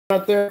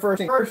Out there first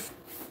thing first.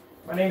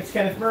 My name is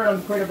Kenneth Bird. I'm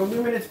the creator of a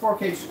LUMINOUS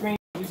 4K screen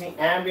using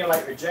ambient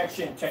light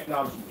rejection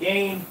technology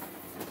gain.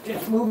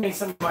 Just moving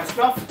some of my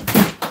stuff.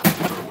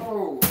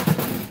 Oh,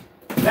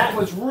 that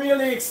was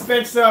really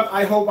expensive.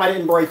 I hope I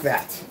didn't break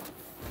that.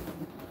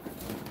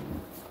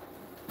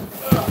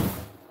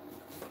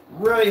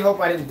 Really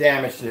hope I didn't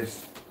damage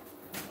this.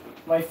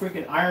 My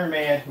freaking Iron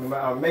Man,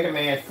 Mega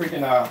Man,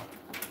 freaking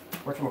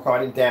whatchamacallit, I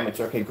didn't damage.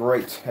 Okay,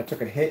 great. I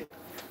took a hit.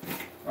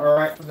 All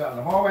right, put that in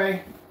the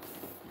hallway.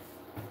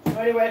 So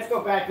anyway, let's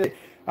go back to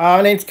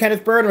my name's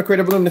Kenneth Bird. I'm a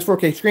creator of LUMINOUS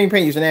 4K screen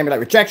paint using ambient light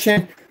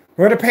rejection.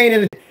 We're going to paint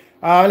in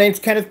my name's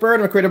Kenneth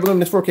Bird. I'm a creator of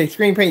LUMINOUS 4K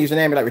screen paint using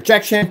ambient light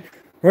rejection.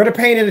 We're going to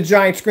paint in a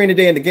giant screen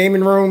today in the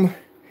gaming room.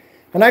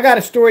 And I got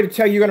a story to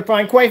tell you you're going to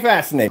find quite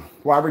fascinating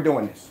while we're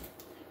doing this.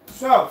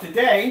 So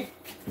today,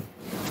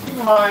 keep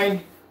in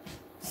mind,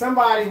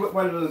 somebody with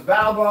one of those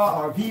Valva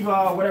or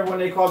Viva, whatever one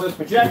they call those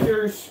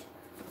projectors,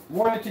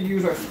 wanted to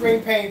use our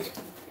screen paint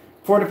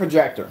for the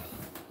projector.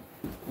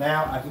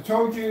 Now, as I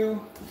told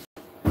you,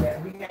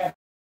 that we have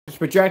this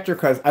projector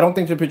because I don't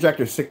think the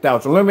projector is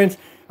 6,000 lumens.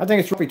 I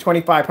think it's roughly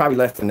 25, probably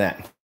less than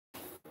that.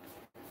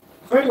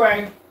 So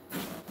anyway,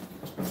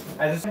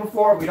 as I said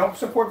before, we don't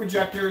support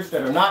projectors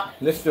that are not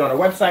listed on our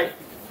website.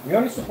 We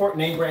only support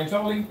name brands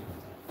only.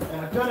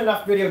 And I've done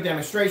enough video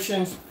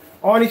demonstrations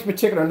on these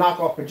particular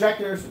knockoff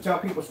projectors to tell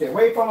people to stay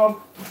away from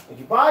them. If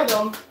you buy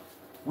them,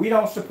 we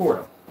don't support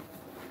them.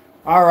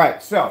 All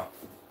right, so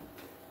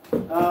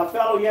a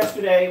fellow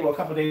yesterday, well, a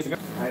couple of days ago,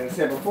 as I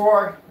said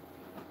before,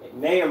 it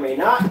may or may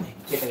not,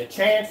 taking a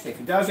chance. If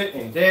he does it,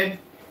 and he did,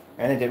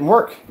 and it didn't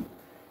work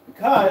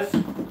because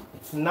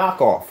it's a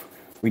knockoff.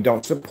 We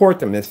don't support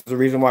them. This is the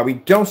reason why we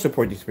don't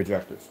support these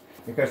projectors,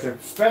 because their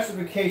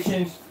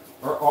specifications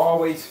are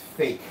always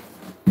fake.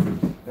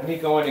 Let me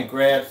go in and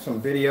grab some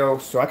video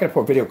so I can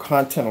put video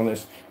content on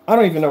this. I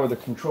don't even know where the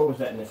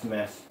controller's at in this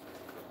mess.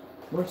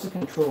 Where's the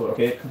controller?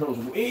 Okay, the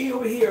controller's way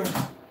over here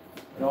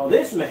in all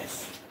this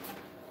mess.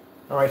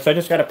 Alright, so I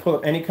just got to pull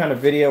up any kind of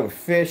video with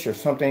fish or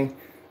something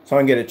so I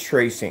can get a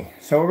tracing.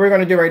 So what we're going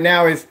to do right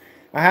now is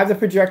I have the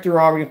projector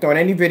on. We're going to throw in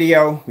any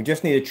video. We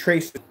just need to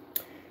trace.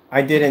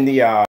 I did in the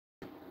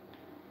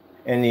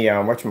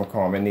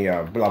whatchamacallit, in the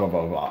blah blah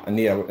blah blah in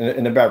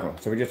the bedroom.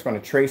 So we're just going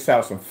to trace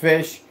out some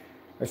fish.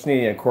 Let's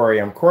need an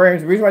aquarium.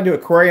 Aquariums. The reason why I do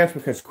aquariums is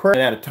because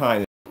aquariums are out of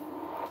time.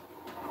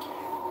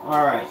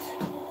 All right.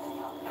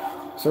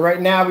 So right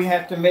now we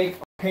have to make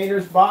a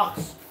painter's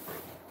box.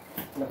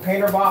 And the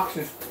painter box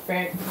is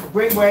a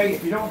great way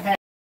if you don't have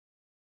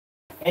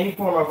any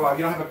form of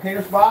you don't have a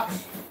painter's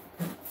box.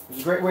 It's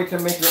a great way to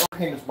make your own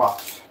painter's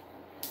box.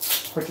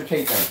 Put your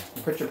tape in.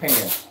 And put your paint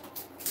in.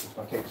 Just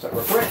gonna take this up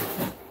real quick.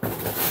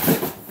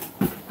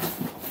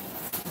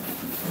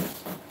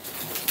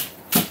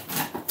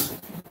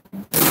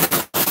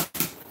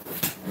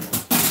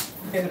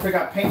 To pick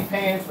up paint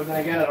pans, but then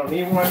again I don't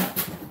need one.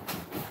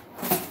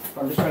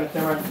 So I'm just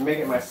going to make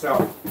it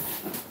myself.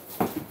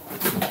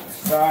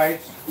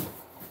 Sides.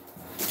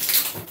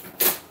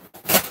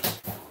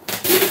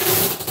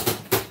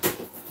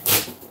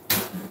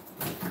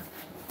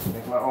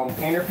 Make my own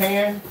painter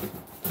pan.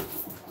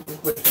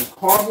 Just put some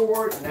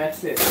cardboard and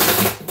that's it.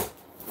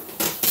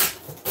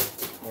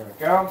 There we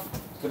go.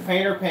 It's the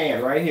painter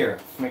pan right here.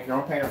 Make your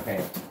own painter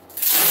pan.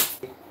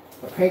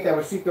 The paint that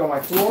was seeped on my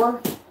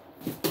floor.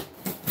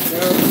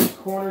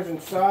 Corners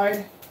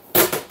inside.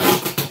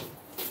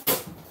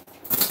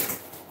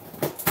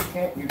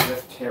 Can't you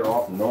just tear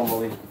off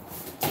normally?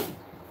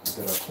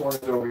 Get our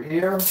corners over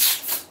here.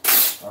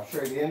 I'll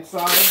show you the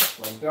inside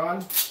when I'm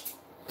done.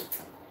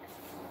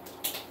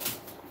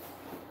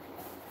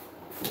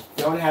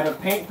 Don't have a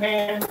paint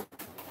pan.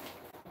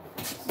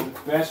 This is the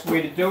best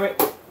way to do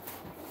it.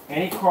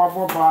 Any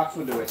cardboard box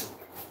will do it.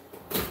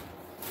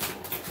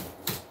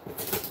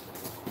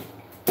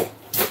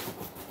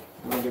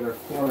 I'm going to get our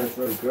corners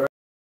really good.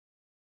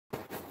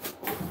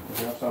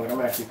 Sounds like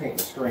I'm actually painting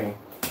the screen.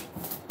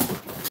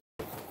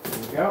 There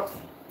we go.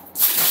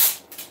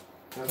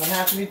 Doesn't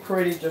have to be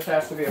pretty, just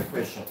has to be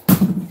efficient.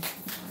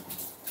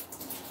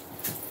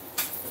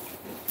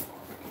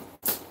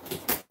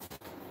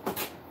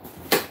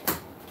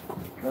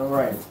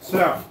 Alright,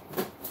 so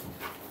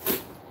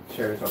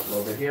tear this up a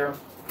little bit here.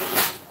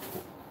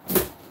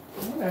 I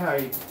wonder how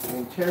you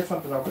can tear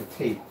something off with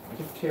tape. It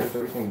just tears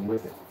everything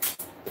with it.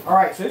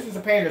 Alright, so this is a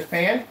painter's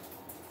pan.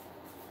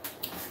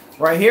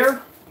 Right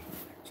here.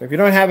 So if you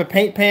don't have a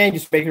paint pan,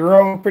 just make your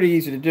own. Pretty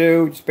easy to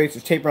do. Just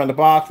basically tape around the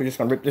box. We're just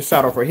going to rip this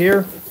out over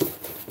here.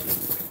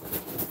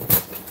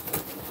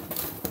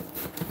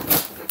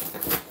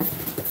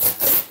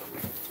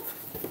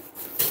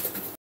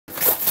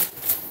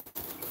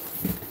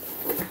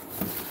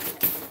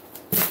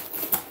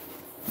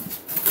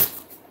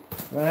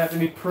 It doesn't have to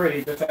be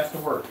pretty, just has to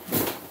work.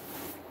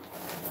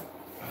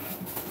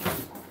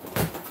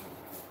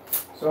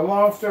 So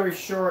long story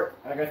short,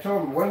 like I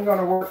told them, it wasn't going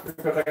to work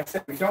because, like I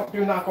said, we don't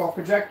do knockoff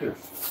projectors.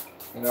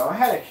 You know, I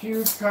had a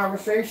huge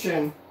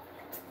conversation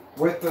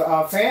with the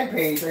fan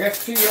page. I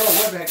guess CEO,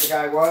 whatever the heck the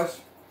guy was.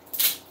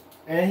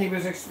 And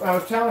I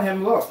was telling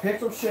him, look,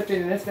 pixel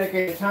shifting in this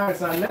decade of time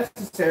is not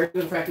necessary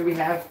due to the fact that we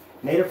have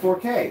native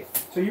 4K.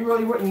 So you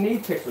really wouldn't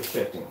need pixel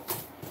shifting.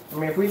 I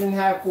mean, if we didn't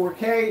have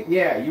 4K,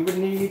 yeah, you would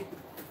need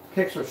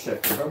pixel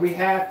shifting. But we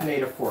have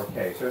native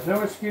 4K. So there's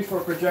no excuse for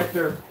a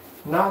projector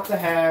not to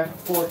have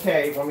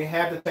 4K when we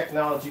have the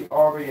technology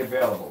already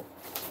available.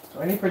 So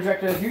any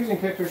projector that's using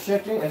pixel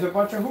shifting is a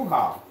bunch of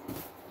hoo-ha.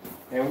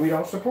 And we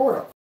don't support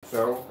them.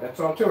 So that's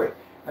all to it.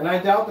 And I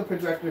doubt the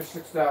projector is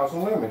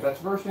 6,000 lumens. That's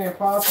virtually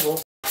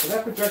impossible. So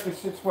that projector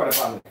sits, what,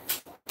 about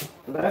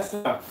less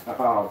than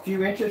a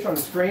few inches from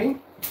the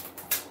screen.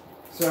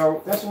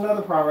 So that's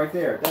another problem right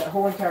there. That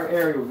whole entire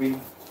area would be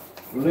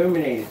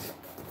illuminated.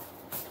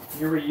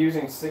 You were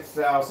using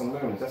 6,000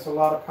 lumens. That's a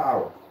lot of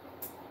power.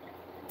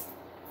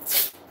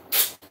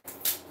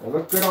 They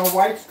look good on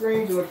white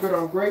screens. They look good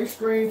on gray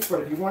screens.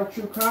 But if you want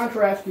true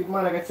contrast, keep in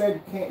mind, like I said,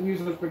 you can't use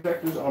those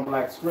projectors on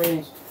black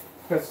screens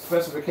because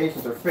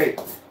specifications are fake.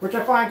 Which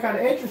I find kind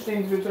of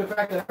interesting due to the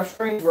fact that our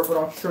screens work with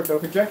all short those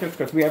projectors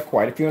because we have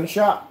quite a few in the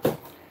shop.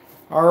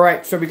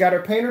 Alright, so we got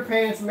our painter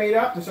pans made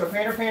up. This is our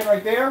painter pan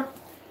right there.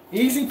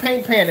 Easy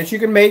paint pan that you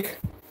can make.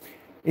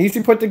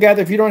 Easy put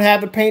together. If you don't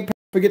have the paint pan,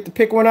 forget to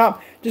pick one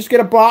up. Just get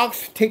a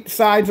box, take the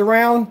sides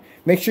around.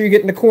 Make sure you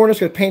get in the corners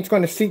because paint's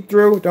going to seep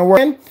through. Don't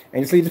worry.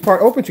 And just leave this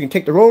part open so you can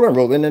take the roller and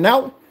roll in and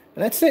out.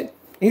 And that's it.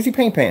 Easy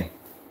paint pan.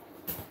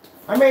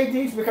 I made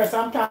these because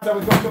sometimes I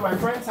would go to my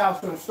friend's house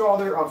to install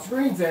their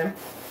screens in.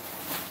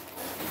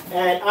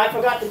 And I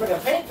forgot to bring a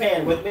paint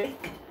pan with me.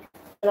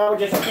 And I would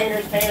just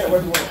painter's pan or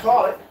whatever you want to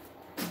call it.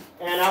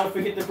 And I would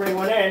forget to bring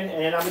one in.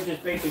 And I would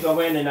just basically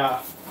go in and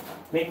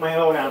make my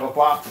own out of a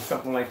box or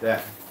something like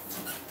that.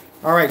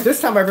 Alright,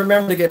 this time I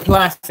remember to get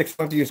plastic. So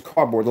I have to use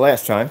cardboard the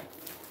last time.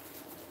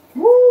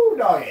 Woo,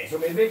 doggy. So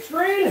a big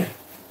screen.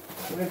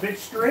 A big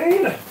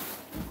screen.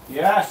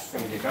 Yes, it's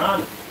going to get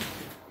gone.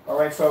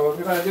 Alright, so what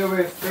we're going to do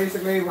is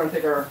basically we're going to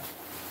take our,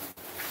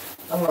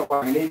 I don't know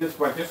why we need this,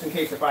 but just in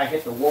case if I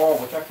hit the wall,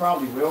 which I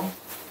probably will,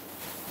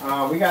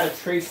 we got to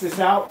trace this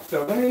out.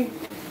 So let me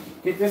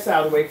get this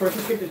out of the way. First,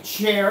 let's get the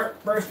chair,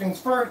 first things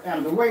first, out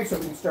of the way so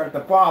we can start at the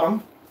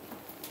bottom.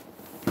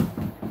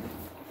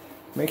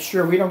 Make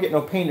sure we don't get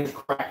no painters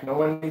crack. No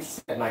one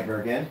needs that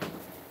nightmare again.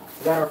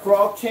 We got our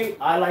frog tape.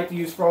 I like to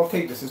use frog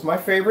tape. This is my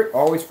favorite.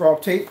 Always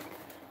frog tape.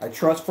 I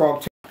trust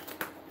frog tape.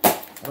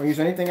 I don't use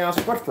anything else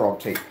but frog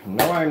tape.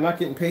 No, I'm not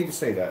getting paid to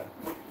say that.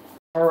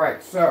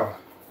 Alright, so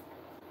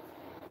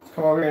let's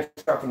come over here and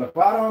start from the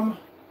bottom.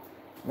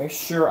 Make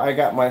sure I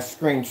got my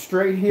screen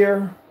straight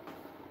here.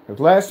 Because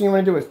last thing you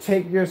want to do is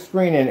take your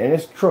screen in and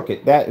it's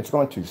crooked. That is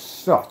going to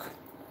suck.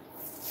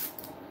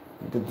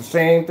 We did the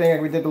same thing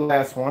like we did the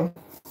last one.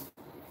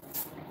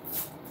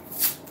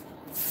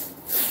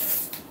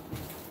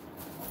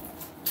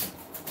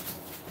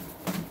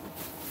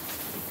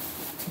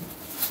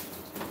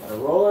 Our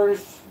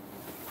rollers.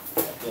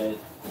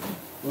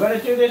 We're going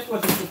to do this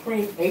with a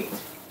Supreme 8. So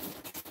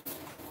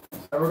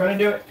we're going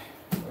to do it.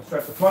 We'll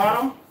start at the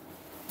bottom.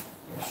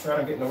 Make sure I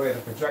don't get in the way of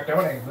the projector. I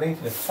want to lean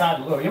to the side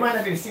a little. You might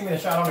not be able to see me in the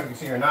shot. I don't know if you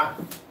can see or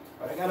not.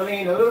 But I got to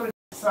lean a little bit to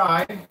the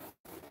side.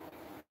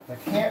 I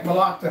can't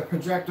block the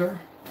projector.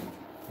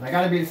 And I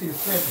got to be able to see the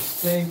screen at the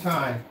same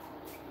time.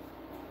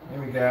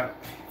 There we go.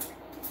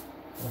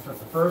 We'll start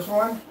the first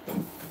one.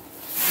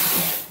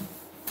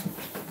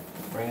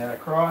 Bring that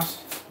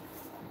across.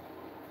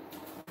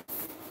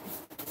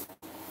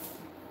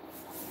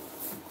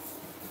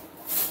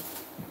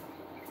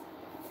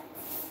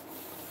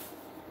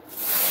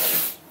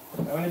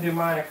 I'm going to do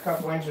mine a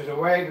couple inches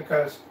away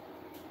because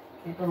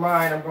keep in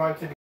mind I'm going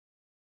to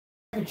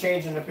be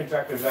changing the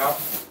projectors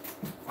out.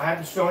 I have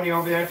the Sony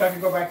over there, so I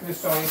can go back to the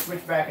Sony,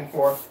 switch back and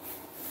forth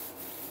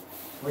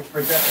which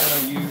projector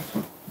I'm going to use.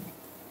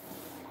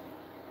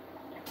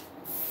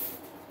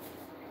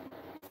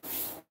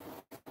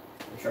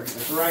 Make sure I get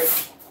this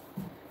right.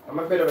 I'm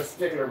a bit of a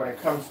stickler when it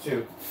comes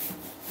to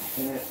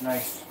getting it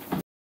nice.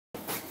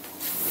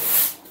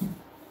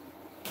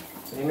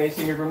 So you may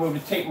see me remove the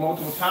tape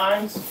multiple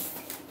times.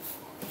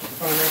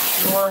 Just want to make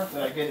sure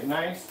that I get it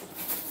nice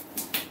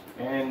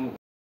and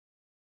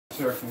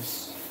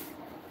surface.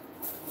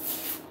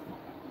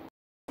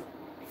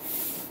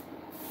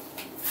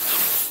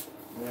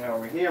 Now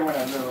over here I'm going to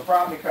have a little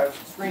problem because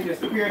the screen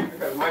disappeared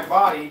because my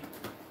body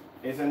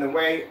is in the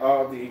way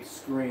of the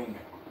screen.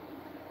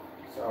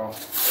 So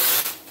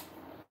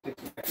take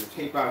the extra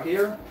tape out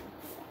here.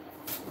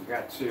 We've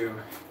got to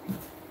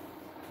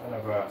kind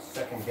of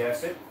second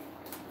guess it.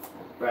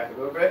 Back a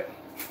little bit.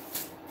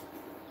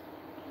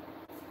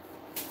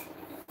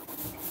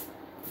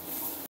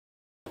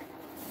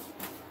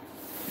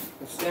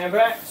 Let's stand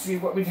back, see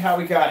how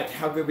we got it,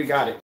 how good we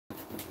got it.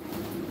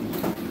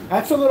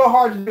 That's a little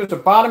hard to do at the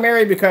bottom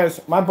area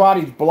because my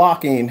body's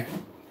blocking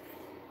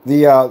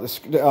it's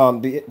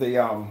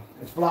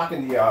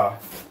blocking the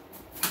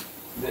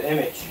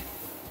image.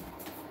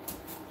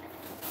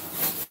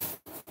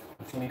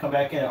 So when you come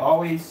back in,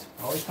 always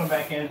come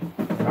back in,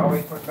 and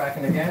always put it back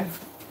in again.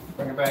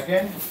 Bring it back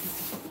in,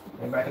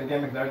 bring it back in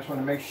again because I just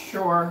want to make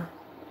sure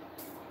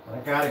I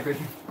got it good.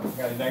 I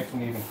got it nice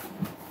and even.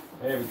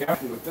 There we go.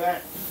 With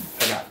that,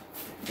 I got.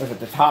 Look at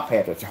the top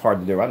half. That's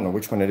hard to do. I don't know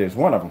which one it is.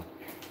 One of them.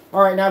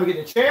 All right, now we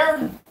get the chair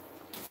and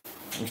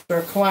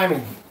start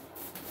climbing.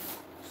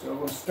 So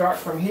we'll start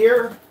from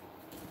here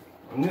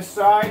on this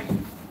side.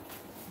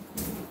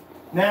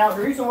 Now,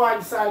 the reason why I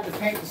decided to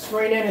paint the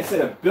screen in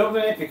instead of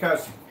building it,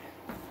 because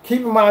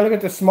keep in mind, look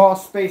at the small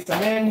space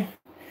I'm in.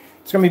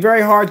 It's going to be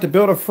very hard to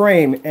build a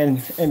frame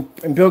and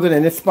build it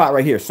in this spot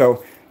right here.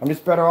 So I'm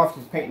just better off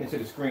just painting it to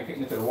the screen,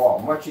 painting it to the wall.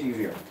 Much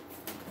easier.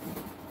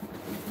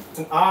 It's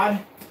an odd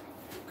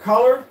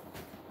color.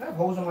 I have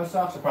holes in my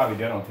socks. I probably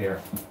don't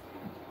care.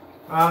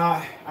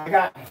 I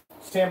got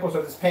samples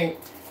of this paint.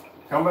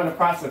 I'm in the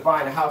process of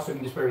buying a house, so we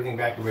can just put everything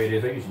back the way it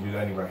is. I usually do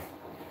that anyway.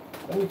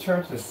 Let me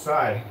turn to the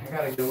side. I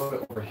gotta get a little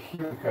bit over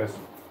here because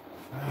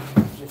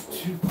I'm just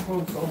too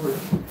close over.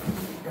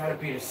 Gotta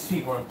be to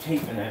see where I'm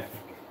taping it.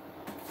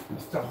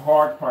 That's the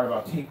hard part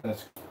about taping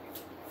this.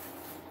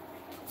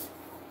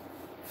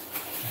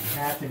 You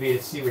have to be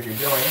to see what you're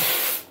doing.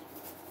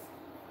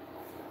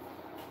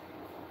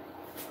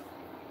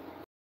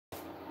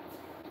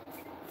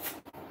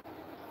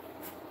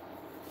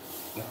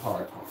 The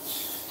hard part.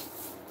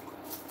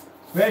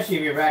 Especially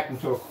if you're back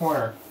into a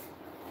corner.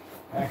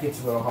 That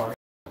gets a little hard.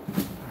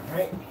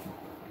 Alright.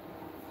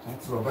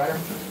 That's a little better.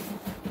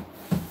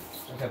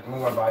 Just have to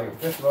move my body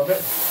just a little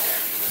bit.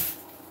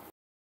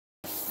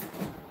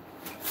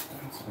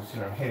 That's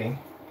what I'm hitting.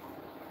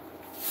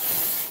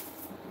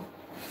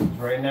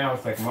 Right now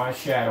it's like my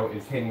shadow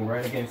is hitting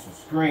right against the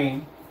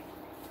screen.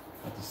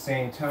 At the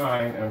same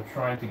time, I'm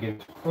trying to get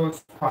as close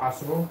as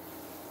possible.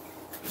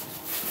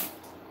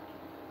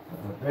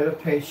 A bit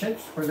of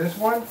patience for this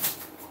one.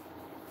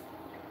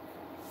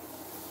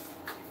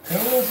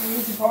 Painting is the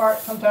easy part.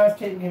 Sometimes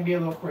taping can be a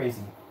little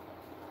crazy.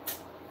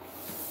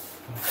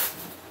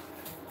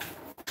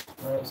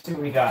 Alright, let's see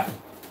what we got. So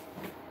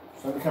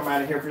let me come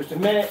out of here for just a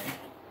minute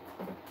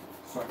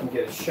so I can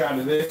get a shot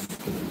of this.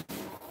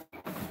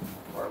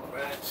 Where am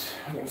I at?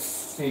 Let me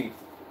see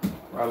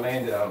where I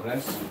landed out of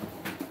this.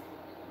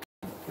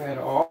 That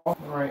all.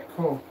 Alright,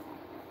 cool.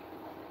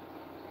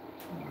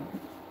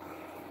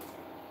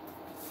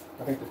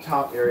 I think the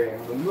top area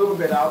is a little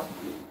bit out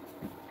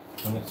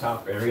on the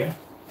top area.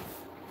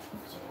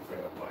 So I'll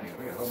bring up my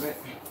area a little bit.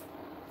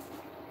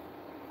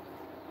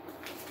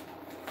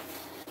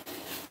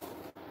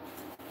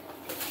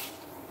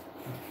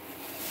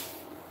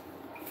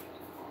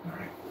 All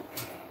right.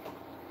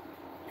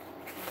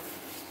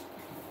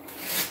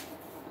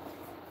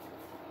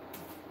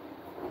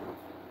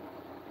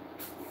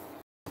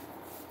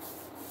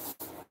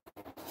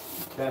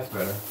 That's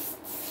better.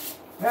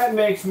 That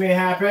makes me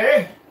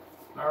happy.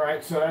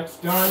 Alright, so that's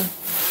done.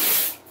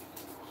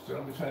 So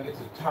I'm just trying to get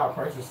to the top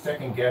part. Just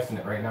second guessing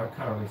it right now. I'm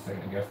kind of really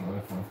second guessing on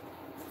this one.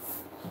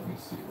 So let me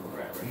see where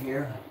we're at right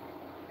here.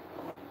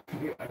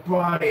 Get my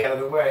body out of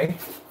the way.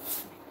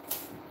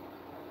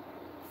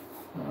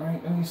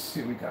 Alright, let me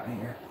see what we got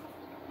here.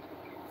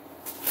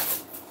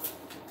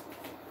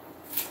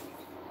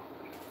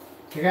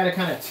 You gotta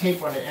kind of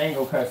tape on the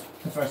angle because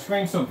my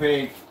screen's so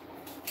big,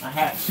 I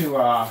had to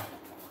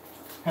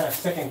kind of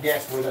second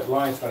guess where that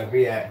line's gonna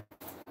be at.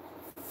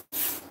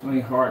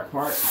 Really hard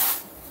part.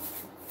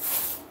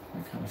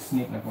 I'm kind of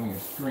sneaking up on your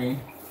screen.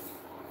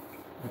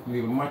 I can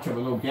leave much of a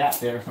little gap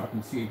there so I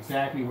can see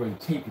exactly where the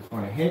tape is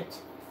going to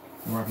hit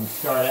and where I can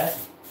start at.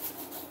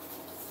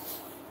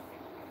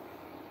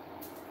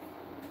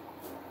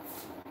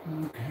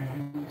 Okay,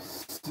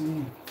 let's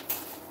see.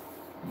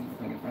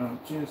 Bring it down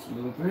just a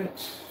little bit.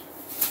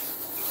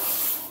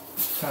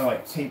 It's kind of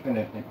like taping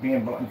it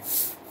being blind.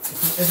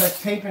 It's like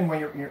taping when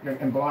you're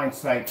in blind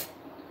sight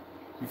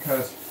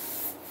because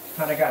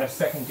kind of got a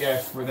second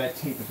guess where that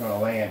tape is going to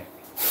land.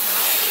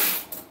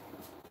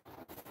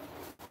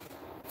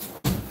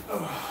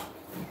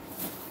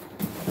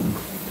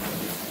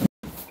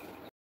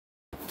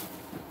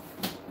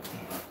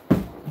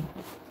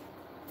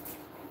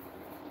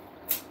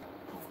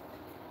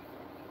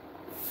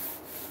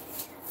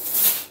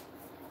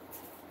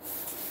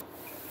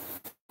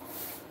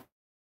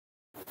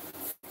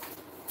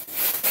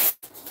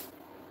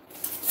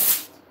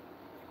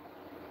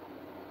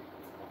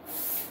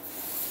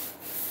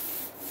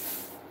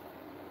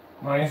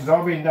 This is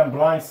all being done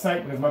blind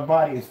sight because my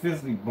body is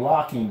physically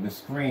blocking the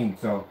screen,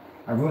 so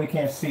I really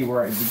can't see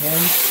where it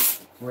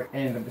begins, where it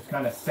ends. I'm just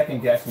kind of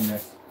second guessing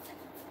this.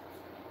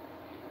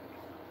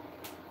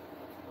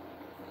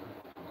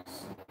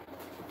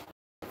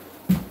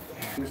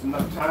 There's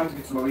enough time to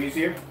get a little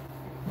easier.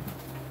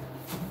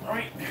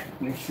 Alright,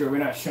 make sure we're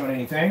not showing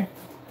anything.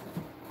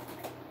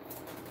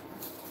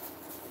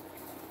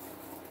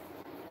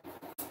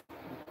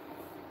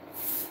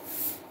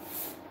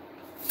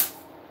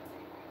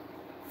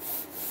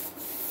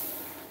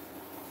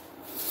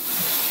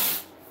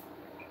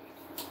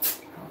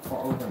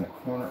 Over in the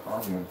corner,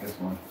 arguing with this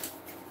one.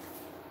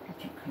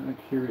 I'm kind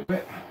of curious.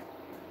 Alright,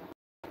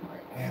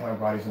 and my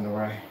body's in the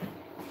way.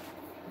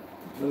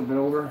 A little bit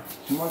over,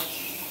 too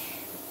much.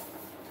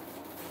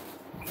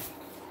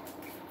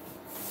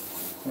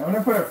 Now I'm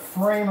going to put a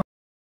frame on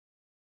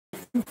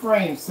 2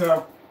 frames,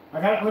 so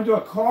I'm gonna do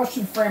a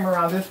caution frame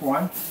around this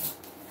one.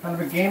 Kind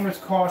of a gamer's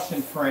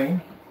caution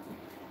frame.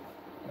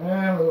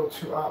 And a little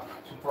too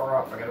far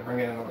up. I gotta bring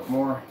it in a little bit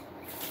more.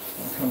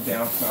 I'll come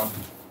down some.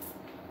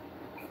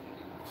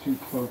 Too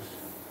close.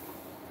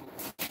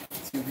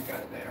 Let's see if we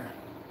got it there.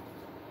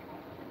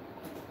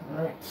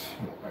 Alright,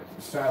 right to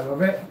the side a little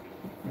bit.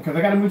 Because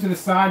I gotta move to the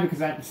side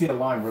because I have to see the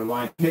line where the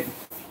line hit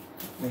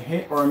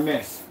or a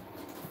miss.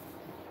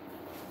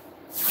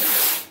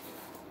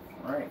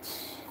 Alright.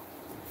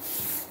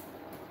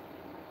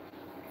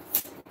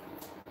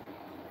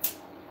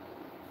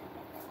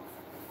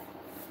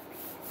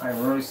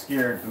 I'm really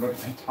scared to look at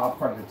the top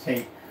part of the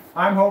tape.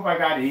 I hope I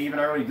got it even,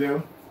 I really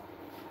do.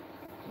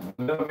 I'm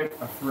a little bit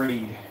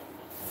afraid.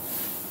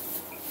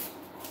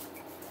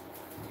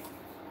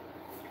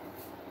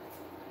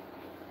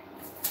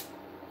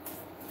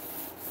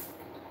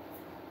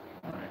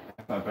 Alright,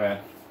 that's not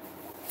bad.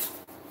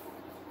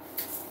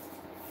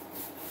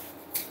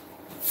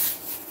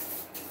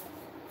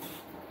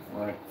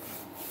 Alright.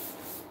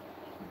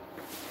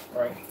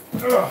 Alright.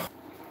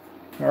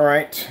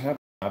 Alright,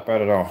 not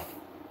bad at all.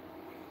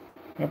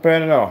 Not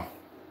bad at all.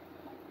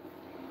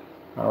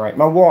 Alright,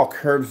 my wall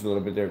curves a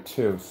little bit there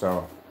too,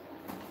 so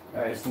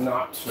that is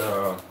not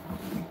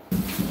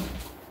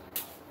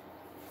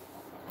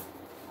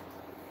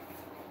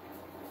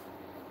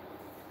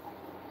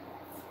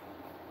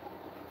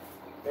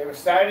It was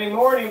Saturday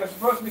morning, it was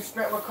supposed to be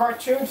spent with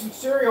cartoons and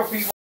cereal,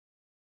 people.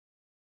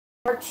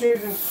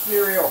 Cartoons and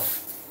cereal.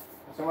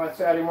 That's what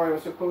Saturday morning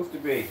was supposed to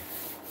be.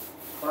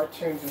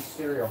 Cartoons and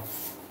cereal.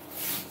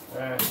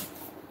 I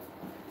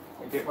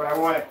get what I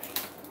wanted.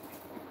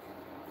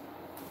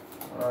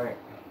 Alright.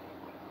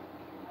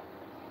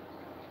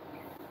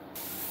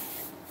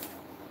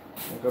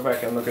 I'll go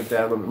back and look at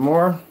that a little bit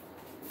more.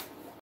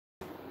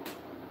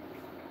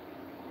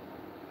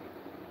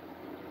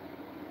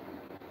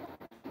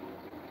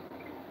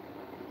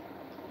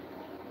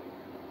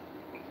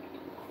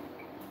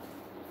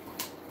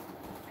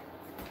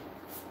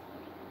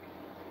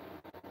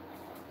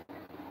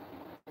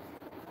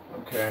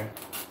 Okay.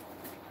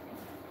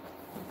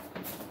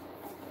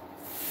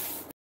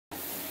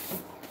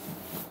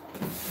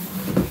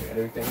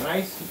 Everything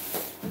nice.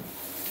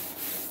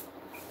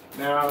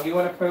 Now you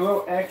want to put a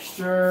little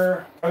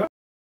extra.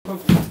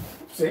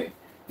 See,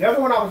 the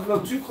other one I was a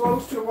little too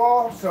close to the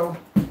wall, so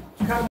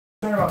I'm kind of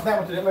concerned about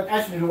that one. But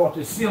actually, the wall to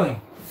the ceiling.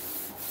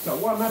 So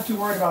well, I'm not too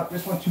worried about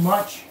this one too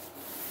much.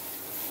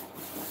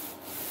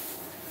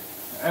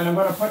 And I'm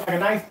going to put like a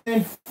nice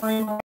thin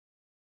frame.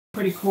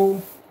 Pretty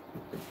cool.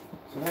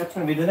 So that's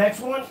going to be the next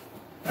one.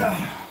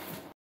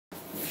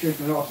 Make sure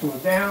it's all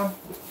smooth down.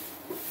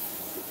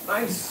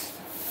 Nice.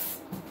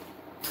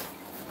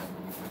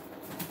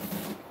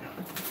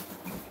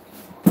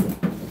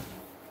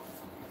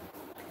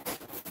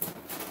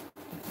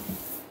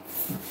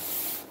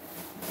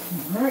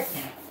 Alright,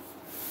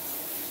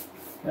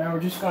 now we're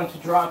just going to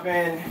drop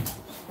in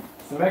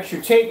some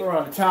extra tape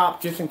around the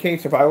top just in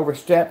case if I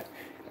overstep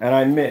and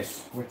I miss,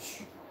 which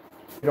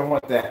you don't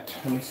want that.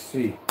 Let me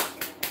see.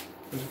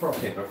 There's a pearl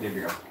tape up there.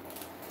 Here we go.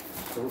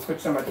 So we'll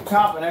put some at the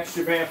top, an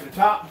extra band for the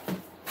top,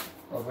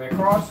 all the way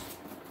across,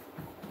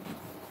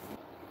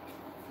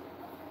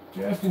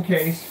 just in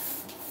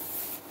case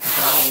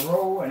I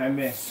roll and I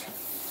miss.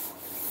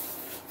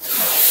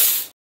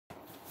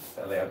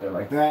 I lay out there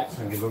like that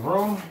so I give a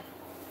room.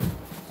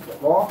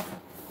 Off.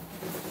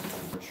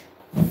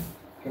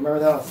 Remember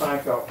that on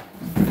Seinfeld.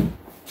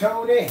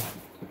 Tony!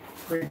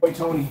 Great boy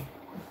Tony.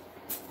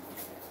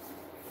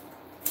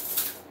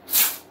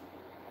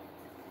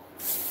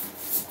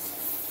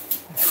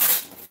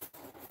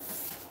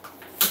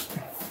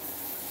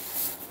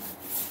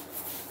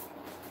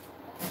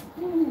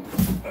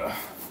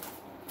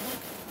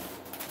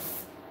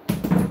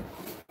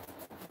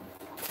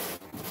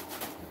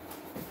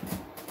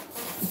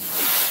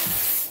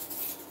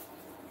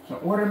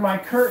 Ordered my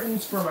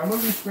curtains for my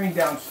movie screen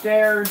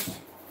downstairs.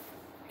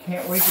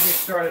 Can't wait to get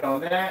started on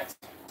that.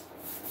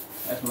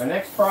 That's my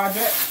next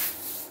project.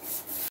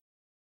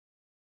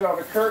 All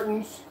the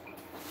curtains,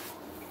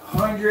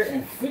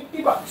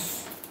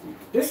 $150.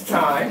 This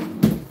time,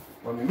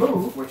 when we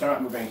move, which I'm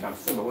not moving anytime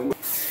soon, but when we move,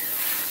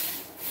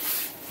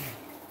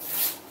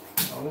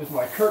 I'll lose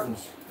my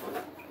curtains.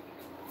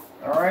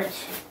 All right.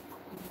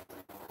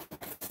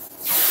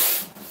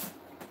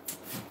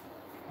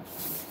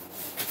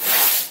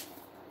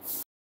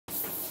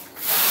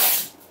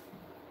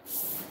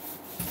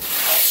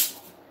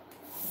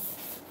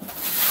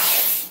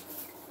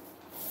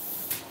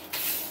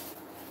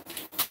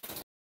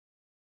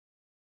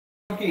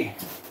 Okay,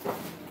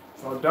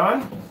 so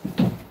done.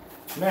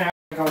 Now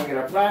we're going to get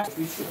our plastic.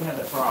 We shouldn't have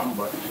that problem,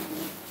 but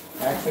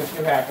accidents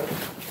do happen.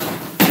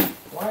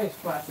 Why is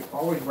plastic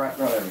always wrapped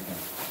around everything?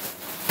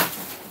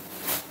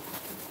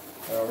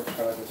 So we're just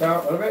going to let this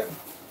out a little bit.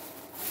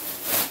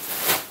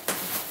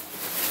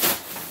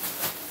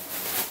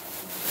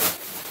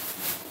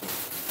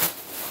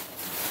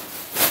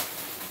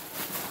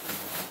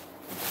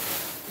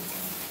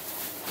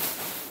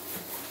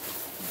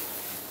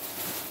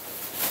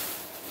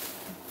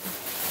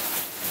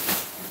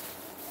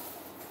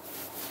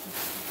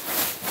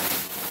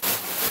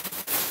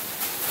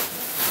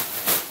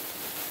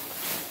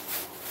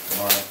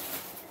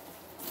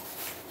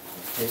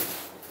 tape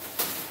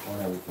on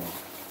everything.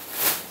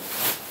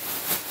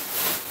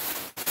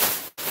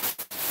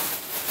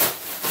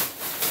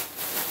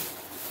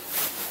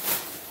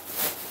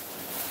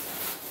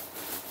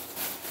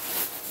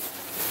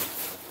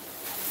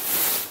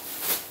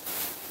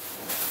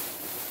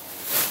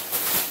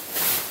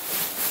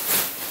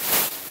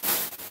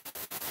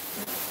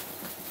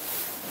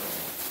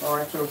 All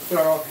right, so we'll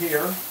start off here.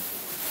 Go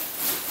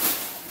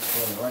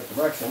in the right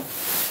direction.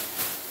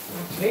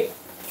 Okay.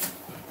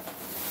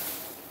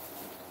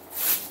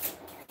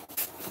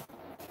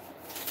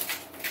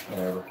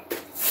 Whatever.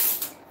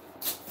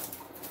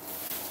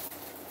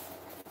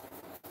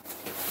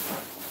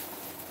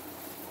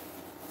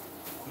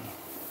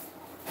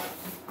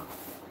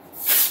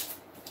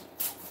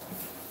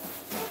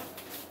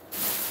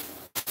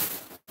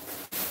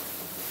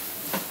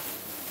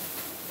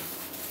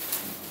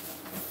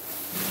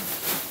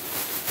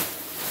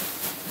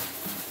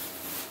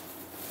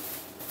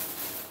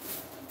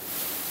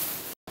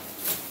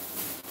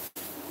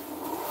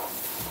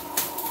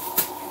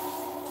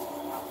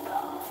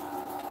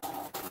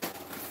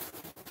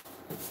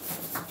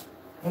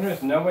 And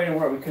there's no way in the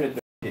world we could have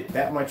done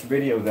that much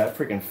video that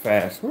freaking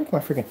fast. Where's my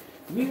freaking...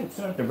 Did we even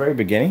start at the very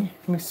beginning?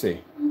 Let me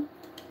see.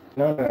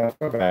 No,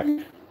 go back.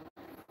 Where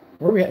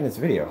are we at in this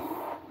video?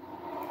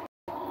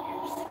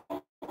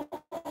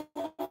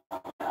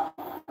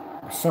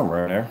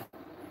 Somewhere in there.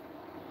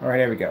 Alright,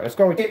 there we go. Let's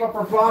go and tape up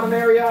our bottom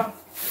area.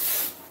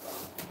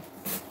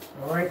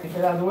 Alright, get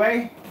that out of the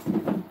way.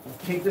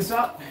 Let's tape this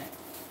up.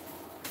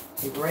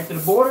 Tape it right to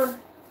the border.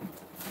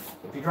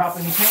 If you drop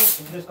any paint,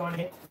 it's just going to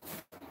hit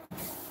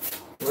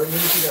where it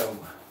needs to go.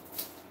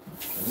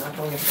 Not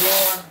on the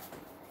floor,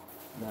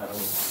 not on the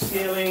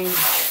ceiling,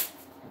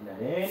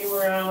 not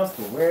anywhere else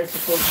but where it's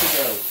supposed to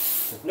go.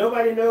 If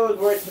nobody knows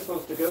where it's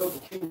supposed to go,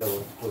 but you know where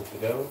it's supposed to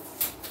go.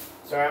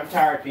 Sorry, I'm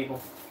tired, people.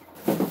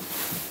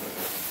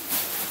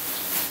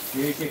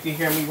 Usually if you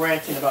hear me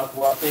ranting about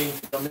what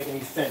things don't make any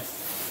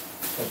sense,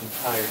 because I'm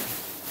tired.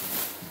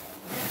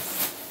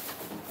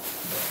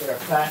 Let's get our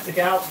plastic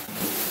out.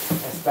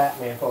 That's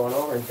Batman falling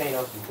over and paint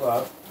on some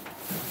gloves.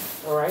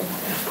 Alright.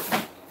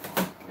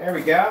 There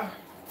we go.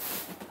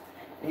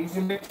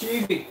 Easy mix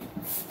easy.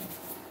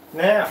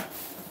 Now,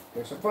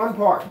 here's the fun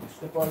part. This is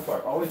the fun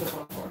part. Always the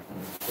fun part.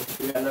 What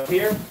we got enough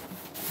here?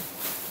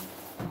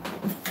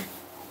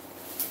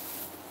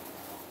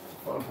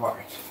 Fun part.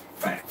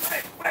 Bang,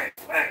 bang, bang,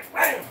 bang,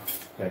 bang.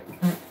 Okay.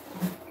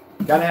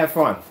 Gotta have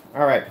fun.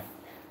 Alright.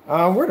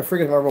 Where the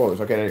frick is my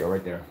rollers? Okay, there you go,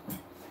 right there.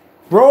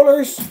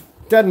 Rollers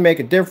doesn't make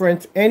a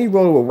difference. Any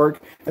roller will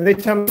work. And they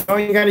tell me, oh,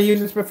 you gotta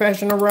use this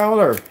professional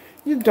roller.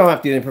 You don't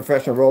have to use a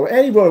professional roller.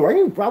 Any roller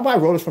will work. I'll buy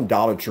rollers from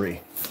Dollar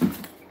Tree.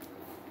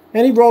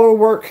 Any roller will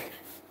work.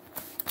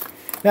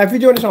 Now, if you're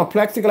doing this on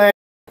plexiglass,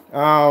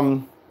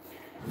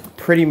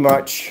 pretty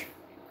much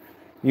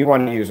you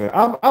want to use it.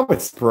 I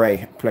would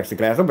spray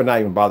plexiglass. I would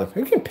not even bother.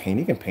 You can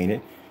paint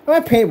it. I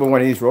might paint with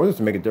one of these rollers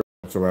to make a difference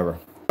whatsoever.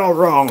 All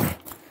wrong.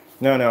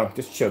 No.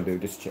 Just chill,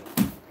 dude. Just chill.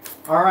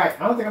 All right.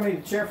 I don't think I'm going to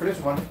need a chair for this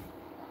one.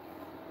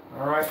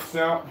 All right.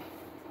 So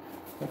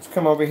let's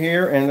come over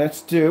here and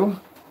let's do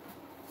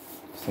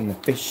some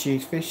of the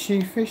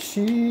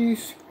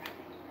fishies.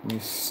 Let me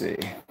see.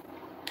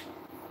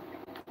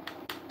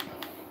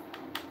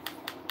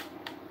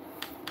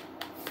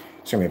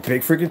 It's gonna be a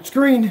big freaking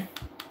screen.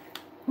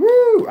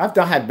 Woo! I've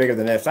had bigger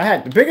than this. I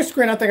had the biggest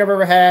screen I think I've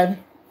ever had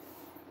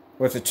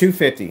was a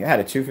 250. I had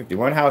a 250.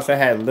 One house I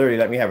had literally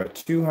let me have a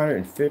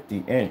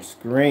 250-inch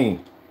screen.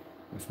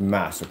 It was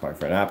massive, my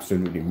friend.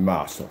 Absolutely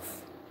massive.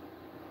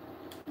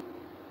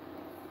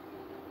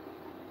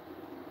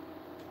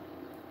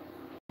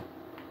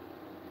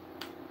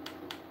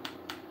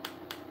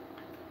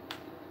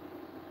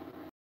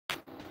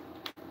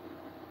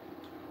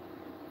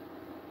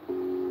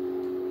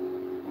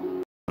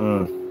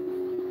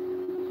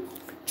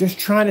 Just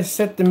trying to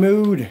set the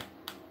mood.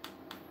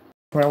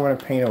 What I want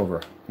to paint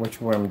over. Which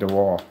one on the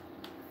wall.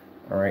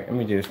 Alright, let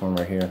me do this one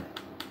right here.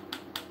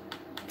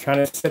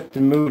 Trying to set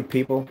the mood,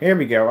 people. Here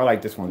we go. I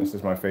like this one. This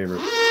is my favorite.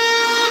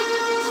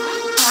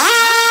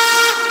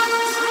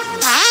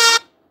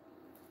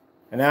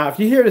 And now, if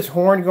you hear this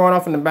horn going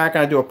off in the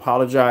background, I do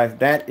apologize.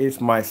 That is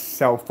my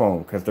cell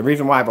phone. Because the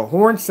reason why I have a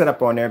horn set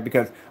up on there,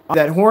 because if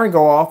that horn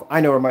go off,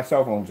 I know where my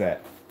cell phone's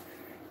at.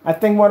 That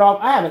thing went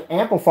off. I have an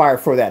amplifier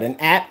for that. An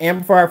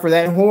amplifier for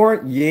that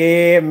horn.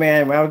 Yeah,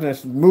 man. When I was in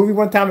this movie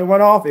one time, it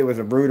went off. It was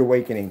a rude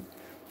awakening.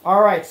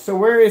 All right. So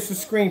where is the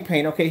screen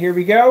paint? Okay, here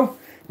we go.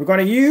 We're going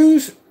to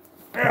use...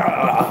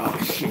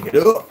 shake it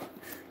up.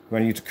 We're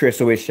going to use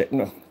Crystal Edge.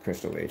 No,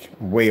 Crystal Edge.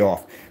 Way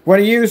off. We're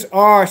going to use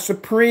our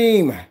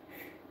Supreme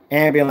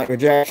Ambient Light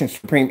Rejection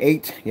Supreme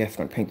 8. Yes, I'm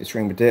going to paint the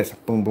screen with this.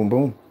 Boom, boom,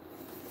 boom.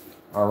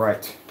 All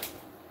right.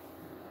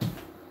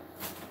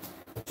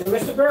 So,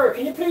 Mr. Bird,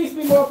 can you please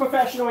be more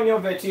professional in your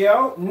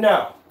video?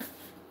 No.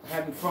 I'm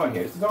having fun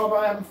here. This is all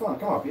about having fun.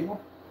 Come on, people.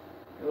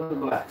 Get a little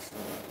relaxed.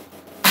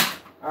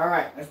 All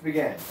right, let's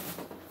begin.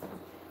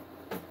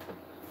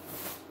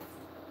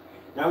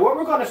 Now, what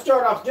we're going to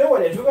start off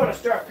doing is we're going to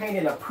start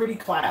painting a pretty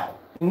cloud.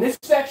 In this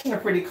section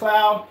of pretty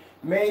cloud,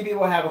 Maybe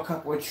we'll have a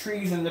couple of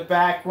trees in the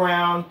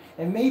background,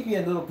 and maybe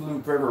a little blue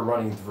river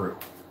running through.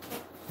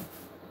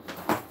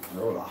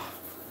 Roll off.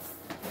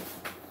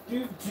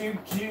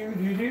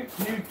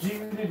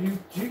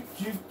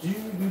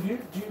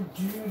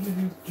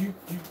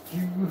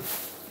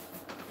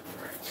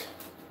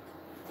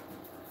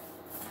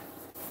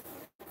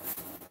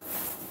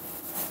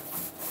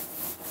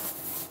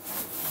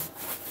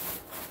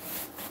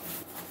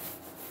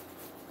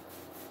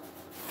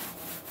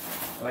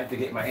 I like to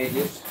get my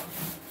edges.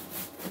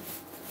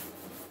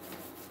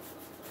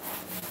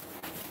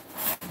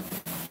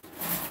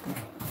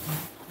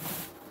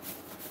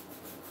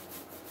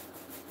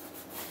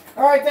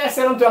 All right, that's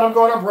it. I'm done. I'm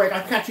going on break.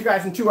 I'll catch you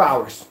guys in 2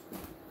 hours.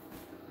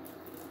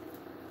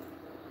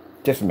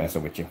 Just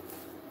messing with you.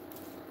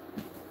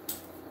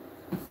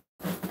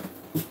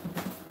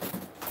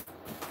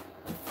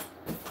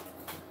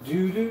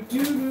 Do do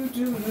do do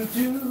do do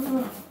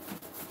do.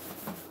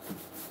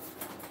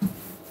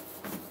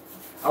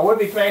 I would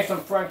be playing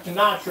some Frank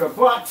Sinatra,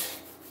 but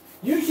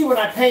usually when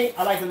I paint,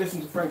 I like to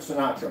listen to Frank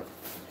Sinatra.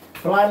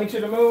 Fly Me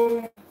to the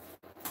Moon.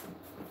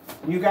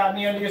 You Got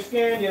Me Under Your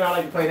Skin. You know, I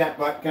like to play that,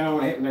 but I don't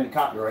want to hit any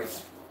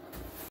copyrights.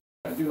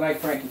 I do like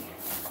Frankie.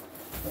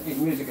 Frankie's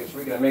music is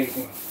freaking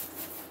amazing.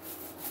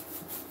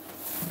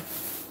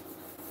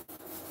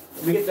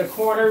 When we get the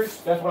corners,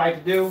 that's what I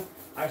like to do.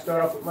 I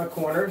start off with my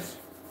corners.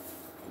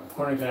 My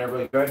corners are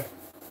really good.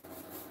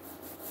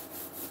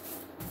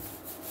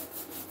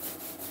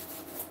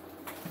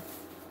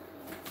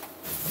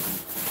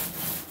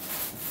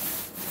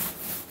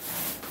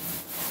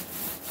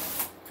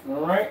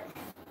 All right.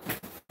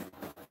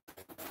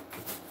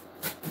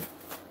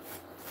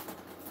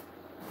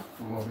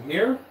 Come over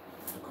here,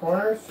 the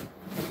corners.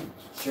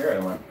 Share it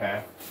on my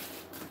path.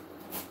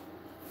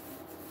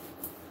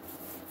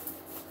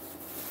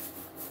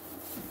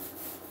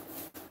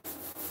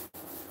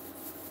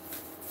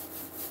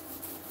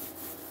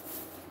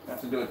 I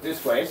have to do it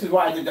this way. This is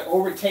why I did the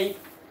over tape,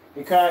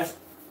 because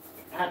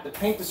I have to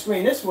paint the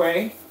screen this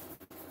way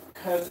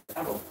because I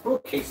have a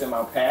bookcase in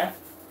my path.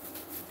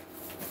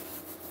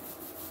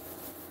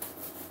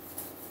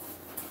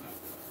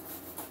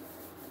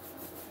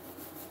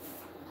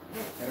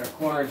 And our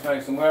corners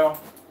nice and well.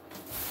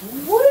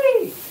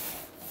 Whee!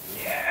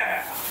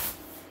 Yeah!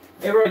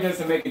 It really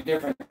doesn't make a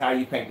difference how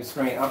you paint the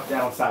screen, up,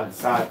 down, side to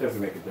side. It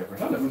doesn't make a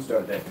difference. I don't know who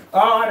started that.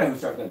 Oh, I know who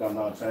started that dumb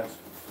nonsense.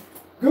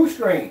 Goose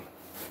green.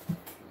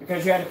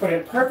 Because you had to put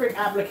in perfect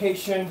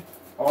application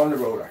on the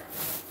roller.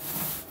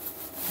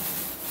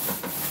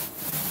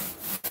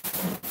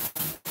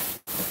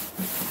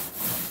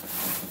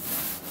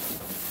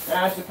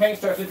 As the paint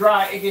starts to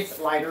dry, it gets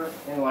lighter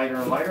and lighter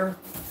and lighter.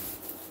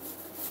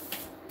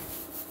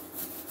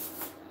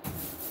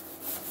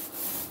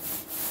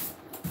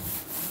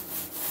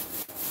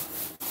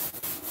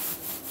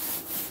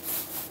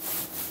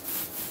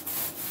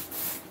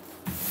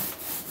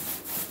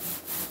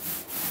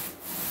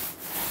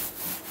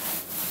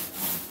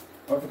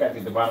 Oh, I forgot to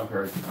get the bottom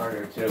part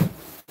harder too.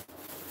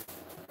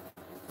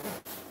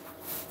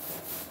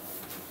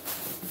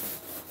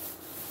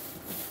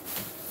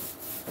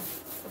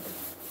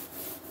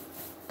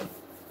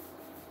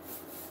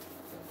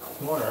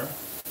 Corner.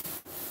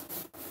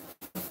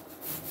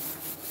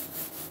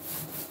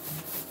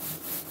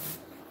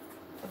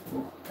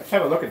 Let's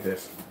have a look at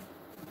this.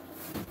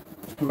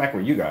 Let's come back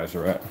where you guys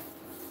are at.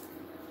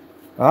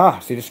 Ah,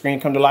 see the screen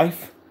come to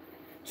life?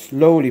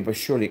 Slowly but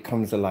surely it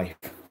comes to life.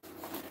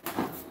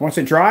 Once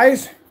it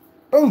dries,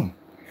 boom.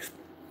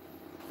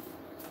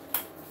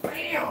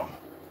 Bam.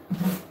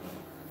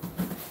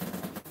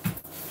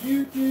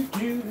 Do do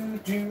do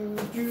do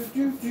do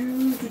do do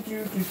do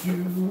do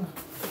do.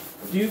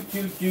 Do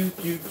do do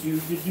do do do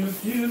do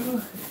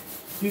do.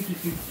 Do do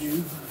do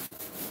do.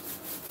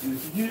 Do do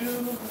do.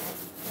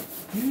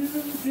 Do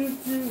do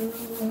do.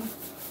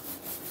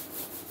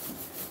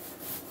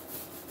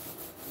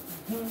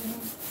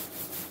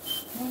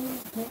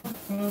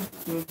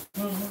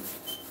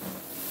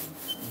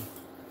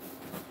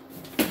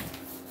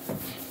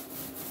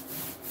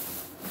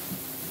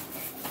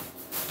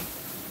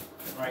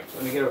 Alright, so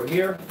let me get over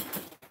here.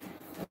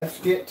 Let's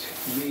get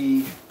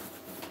the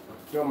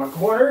doing my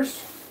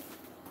corners.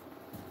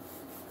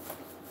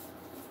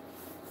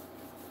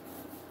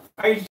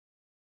 I use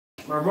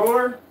my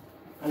roller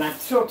and I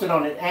tilt it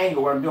on an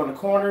angle where I'm doing the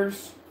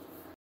corners.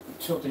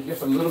 Tilt it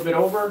just a little bit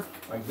over,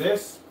 like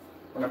this,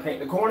 when I paint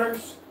the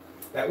corners.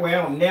 That way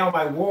I don't nail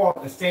my wall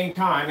at the same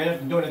time. I don't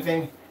have to do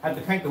anything, I have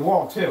to paint the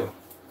wall too.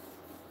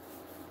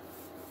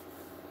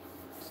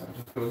 So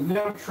just do a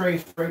little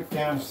trace straight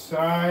down the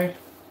side.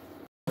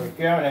 There we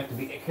go. I have to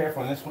be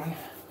careful on this one.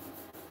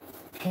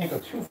 Can't go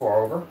too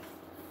far over.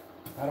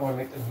 I don't want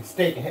to make the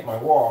mistake and hit my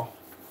wall.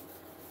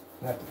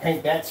 I have to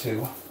paint that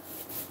too.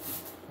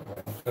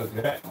 Let's go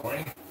do that for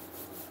you.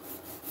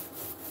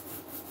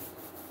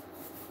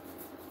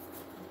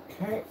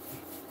 Okay.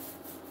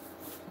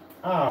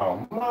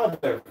 Oh,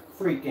 mother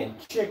freaking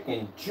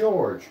chicken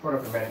George. Hold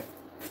up a minute.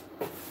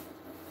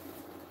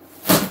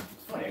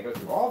 It's funny, I go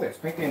through all this,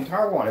 paint the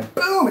entire wall, and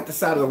boom, at the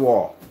side of the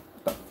wall.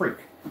 What the freak?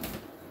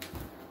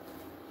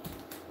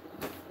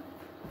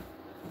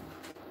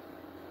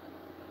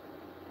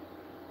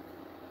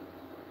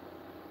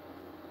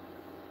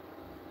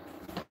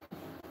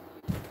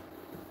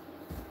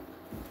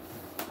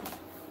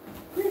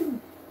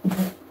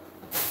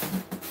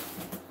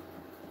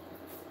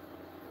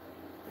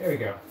 There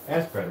you go.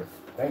 That's better.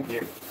 Thank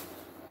you.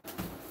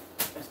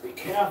 Let's be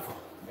careful.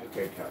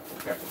 Okay,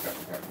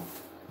 careful.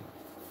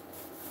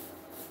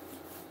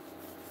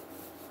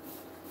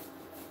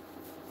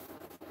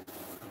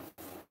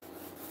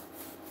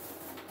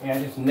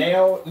 And just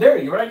nail,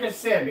 literally what I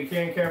just said, be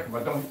careful,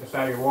 but don't hit the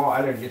side of your wall. I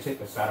literally just hit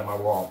the side of my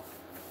wall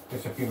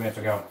just a few minutes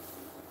ago.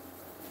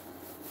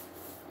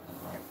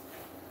 All right.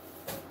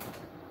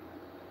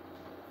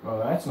 Well,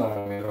 that's not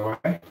the other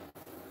way.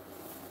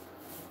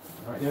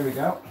 All right, there we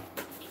go.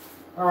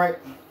 All right.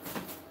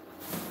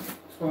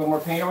 Let's put a little more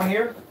paint on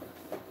here.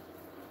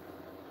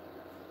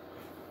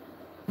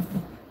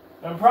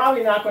 I'm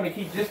probably not going to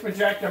keep this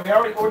projector. I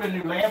already ordered a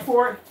new lamp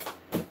for it,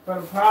 but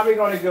I'm probably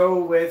going to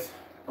go with,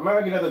 I'm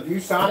going to get another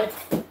ViewSonic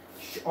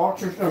short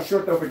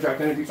throw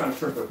projector, and a ViewSonic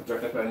short throw projector.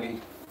 That's what I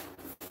need.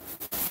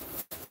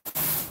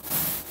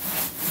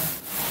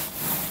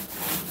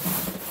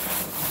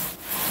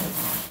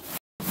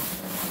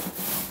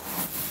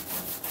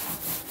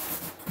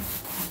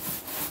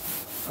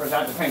 Of course,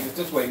 I have to paint it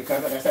this way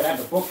because, like I said, I have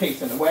the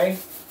bookcase in the way.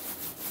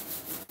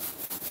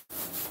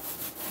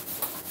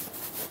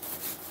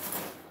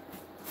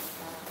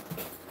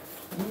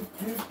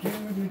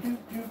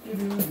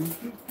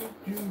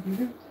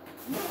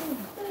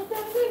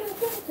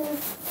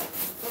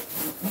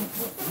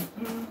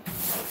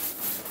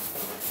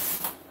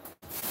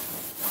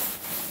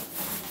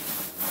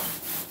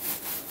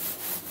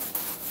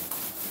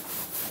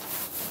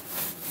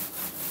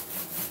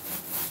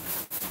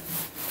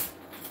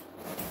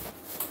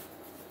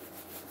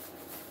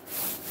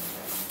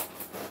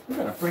 You're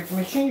gonna break the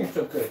machine, you're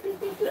so good.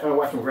 I'm gonna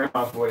watch some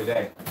Grandma's Boy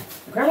today.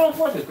 Grandma's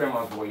Boy is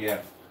Grandma's Boy,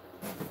 yeah.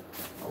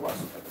 I'll watch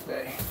it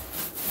today.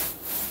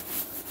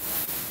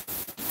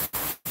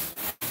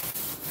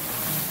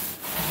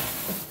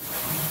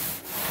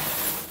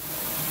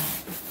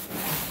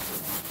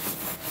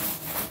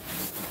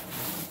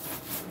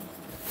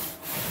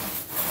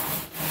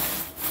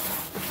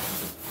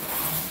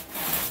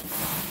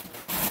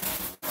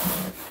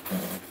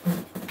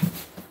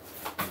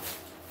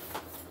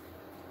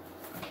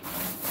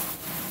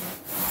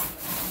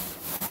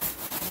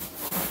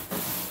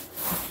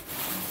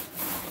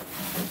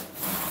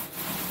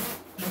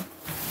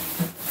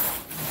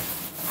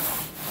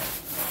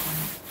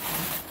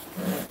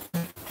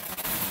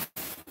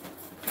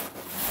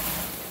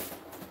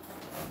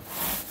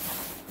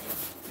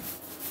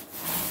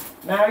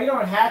 Now, you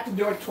don't have to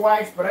do it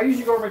twice, but I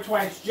usually go over it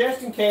twice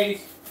just in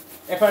case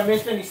if I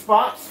missed any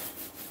spots.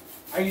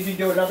 I usually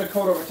do another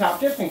coat over top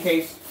just in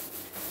case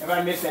if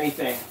I miss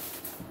anything.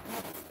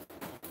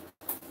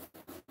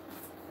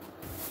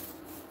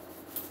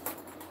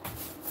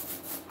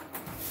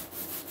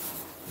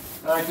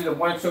 I do the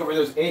once over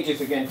those edges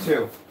again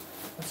too.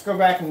 Let's go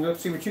back and let's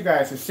see what you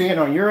guys are seeing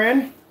on your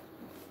end.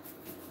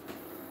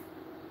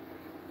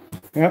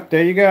 Yep,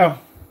 there you go.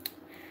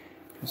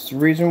 That's the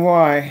reason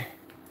why.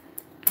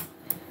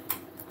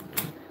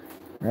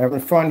 We're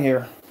having fun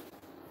here.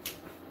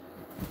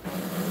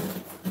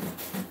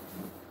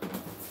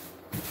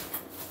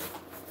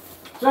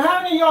 So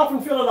how many of y'all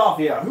from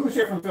Philadelphia? Who's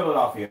here from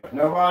Philadelphia?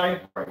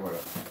 Nobody? Right, what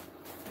up?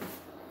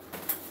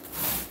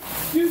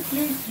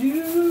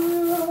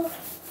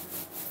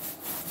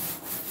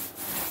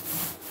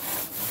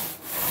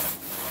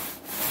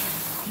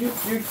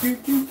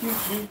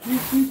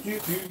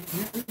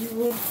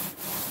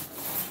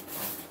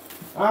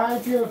 I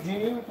drove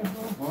you to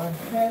my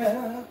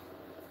hair.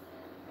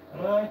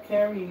 I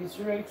carry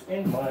Easter eggs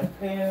in my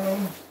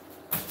pen.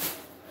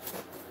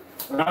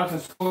 When I was in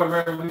school, I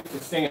remember we used to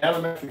sing in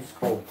elementary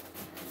school.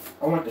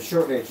 I went to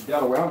Short Ridge,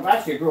 Delaware.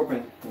 Actually, I grew up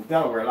in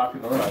Delaware. A lot of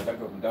people don't realize I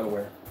grew up in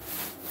Delaware.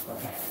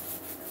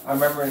 I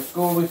remember in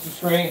school we used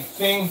to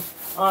sing,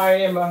 I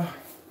am a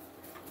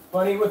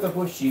bunny with a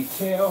bushy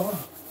tail.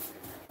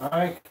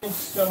 I kiss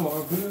some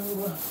more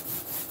blue.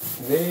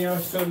 They are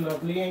so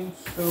lovely and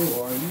so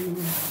are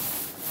you.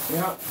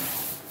 Yeah.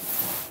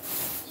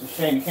 It's a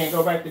shame you can't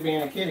go back to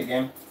being a kid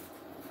again.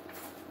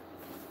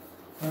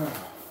 I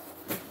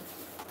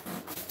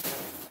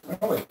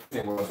don't know what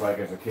Disney World was like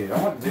as a kid.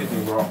 I went to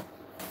Disney World.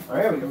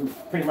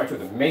 It pretty much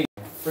was amazing.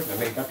 Freaking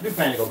amazing. I do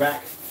plan to go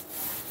back.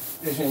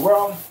 Disney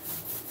World.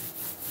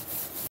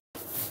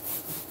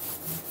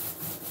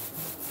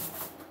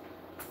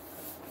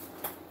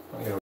 Let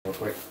me get it real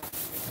quick.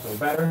 A little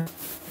better.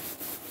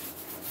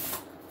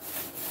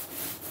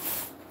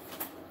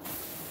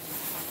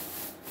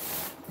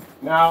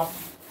 Now,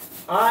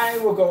 I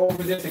will go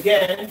over this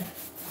again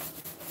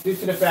due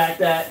to the fact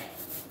that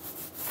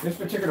this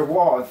particular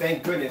wall, and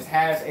thank goodness,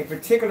 has a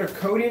particular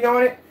coating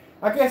on it.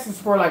 I guess it's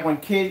for like when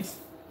kids,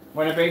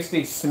 when they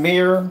basically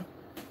smear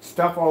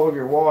stuff all over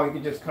your wall, you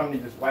can just come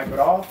and just wipe it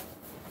off.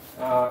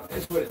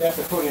 That's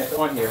the coating that's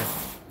on here.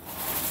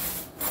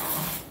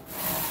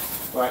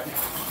 But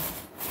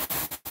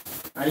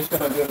I just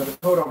gonna do another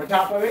coat over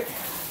top of it.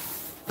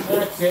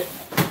 That's it.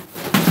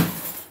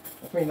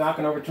 That's me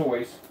knocking over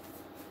toys.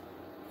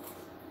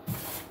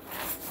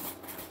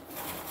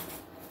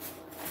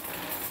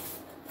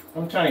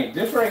 I'm telling you,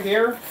 this right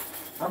here,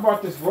 I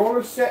bought this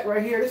roller set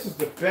right here. This is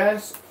the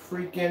best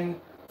freaking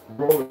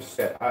roller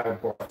set I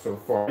have bought so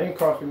far. It didn't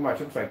cost me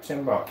much. It was like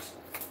 $10.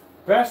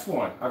 Best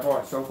one I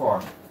bought so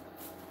far.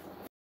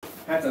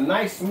 Has a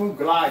nice smooth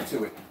glide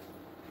to it.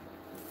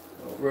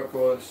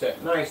 Roller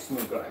set, nice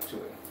smooth glide to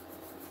it.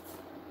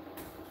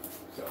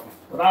 So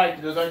what I like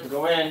to do is I like to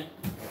go in.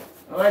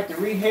 I like to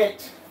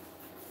re-hit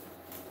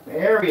the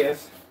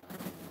areas.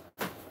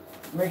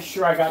 Make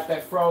sure I got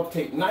that frog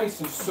tape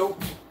nice and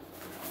soaked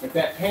with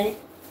that paint,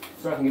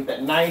 so I can get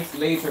that nice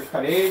laser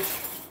cut edge.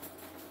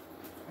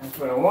 That's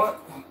what I want.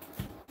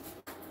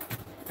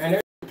 And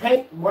there's the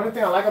paint. One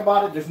thing I like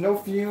about it, there's no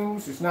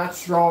fumes. It's not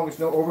strong. There's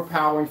no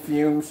overpowering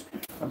fumes.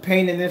 I'm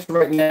painting this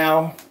right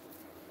now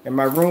in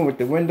my room with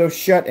the windows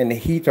shut and the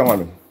heat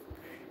on.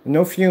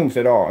 No fumes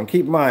at all. And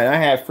keep in mind, I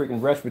have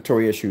freaking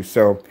respiratory issues,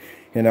 so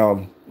you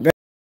know,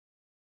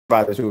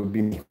 about this would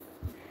be me.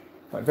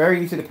 But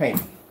very easy to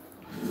paint.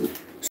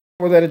 So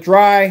we'll let it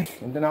dry,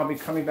 and then I'll be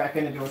coming back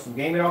in and doing some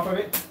gaming off of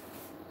it.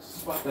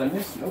 Spot that I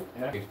missed. Nope,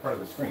 that is part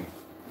of the screen.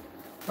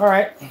 All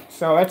right,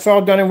 so that's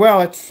all done and well.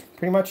 That's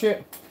pretty much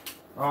it.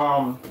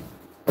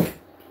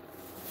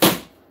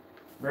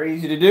 Very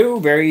easy to do,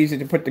 very easy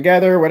to put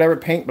together, whatever,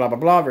 paint, blah, blah,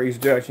 blah. Very easy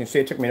to do. As you can see,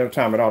 it took me no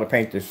time at all to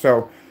paint this.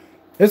 So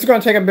this is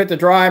going to take a bit to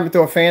dry. I'm going to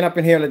throw a fan up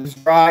in here, let this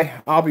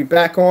dry. I'll be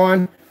back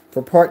on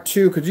for part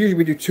 2, because usually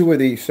we do 2 of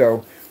these.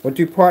 So we'll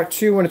do part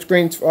 2 when the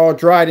screen's all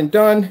dried and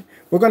done.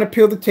 We're going to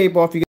peel the tape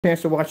off. You get a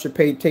chance to watch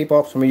the tape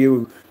off. Some of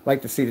you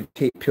like to see the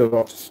tape peeled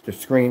off the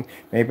screen.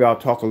 Maybe I'll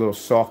talk a little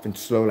soft and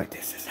slow, like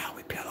this is how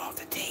we peel off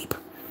the tape.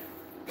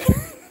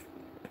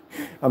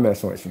 I'm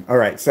messing with you. All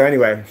right, so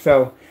anyway,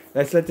 so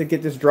let's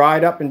get this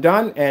dried up and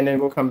done, and then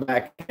we'll come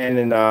back and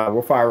then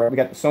we'll fire up. We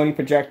got the Sony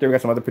projector. We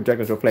got some other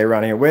projectors we'll play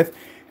around here with,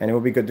 and then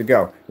we'll be good to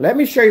go. Let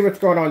me show you what's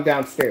going on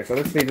downstairs. So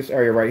let's leave this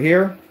area right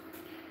here,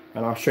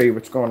 and I'll show you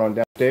what's going on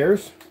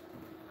downstairs.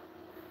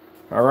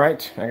 All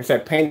right, like I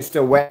said, paint is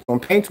still wet. When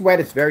paint's wet,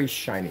 it's very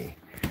shiny.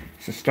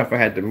 It's the stuff I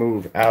had to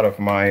move out of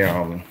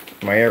my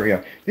my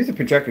area. These are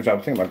projectors I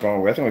was thinking about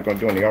going with. I think we're going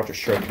to do in the ultra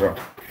short throw.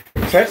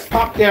 So let's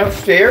pop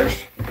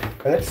downstairs,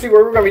 and let's see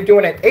what we're going to be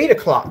doing at 8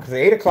 o'clock. Because at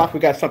 8 o'clock, we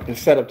got something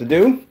set up to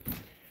do.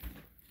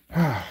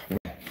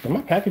 Did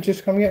my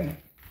packages come yet?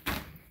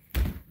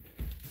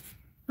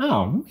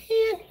 Oh,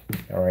 man.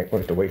 All right, we'll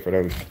have to wait for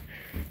those.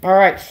 All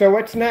right, so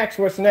what's next?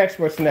 What's next?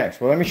 What's next?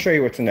 Well, let me show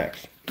you what's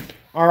next.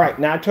 All right,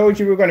 now I told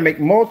you we were going to make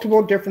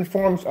multiple different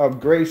forms of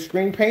gray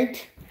screen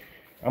paint.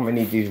 I'm going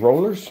to need these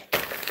rollers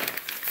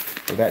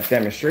for that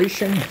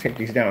demonstration. Take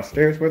these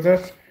downstairs with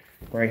us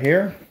right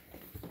here.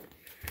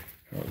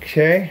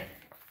 Okay.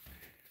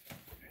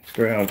 Let's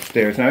go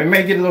downstairs. Now, it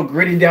may get a little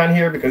gritty down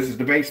here because it's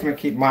the basement.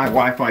 Keep my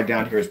Wi-Fi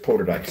down here as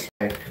poltergeist.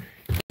 Okay?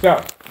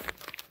 So,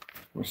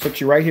 we'll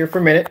sit you right here for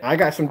a minute. I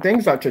got some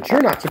things out that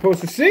you're not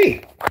supposed to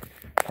see.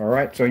 All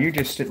right, so you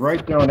just sit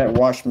right there on that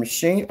wash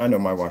machine. I know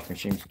my wash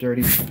machine's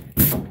dirty.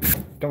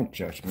 Don't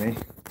judge me.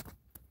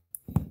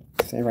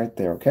 Stay right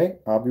there, okay?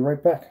 I'll be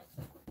right back.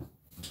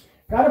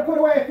 Got to put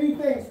away a few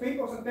things,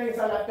 people. Some things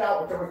I left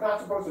out, which I was not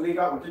supposed to leave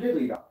out, which I did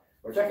leave out.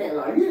 Which I can't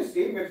allow you to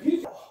see because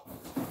you...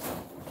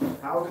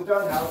 How's it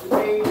done? How's it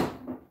made?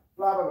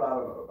 Blah, blah, blah,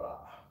 blah, blah,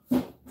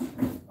 blah.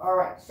 All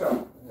right, so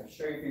I'm going to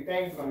show you a few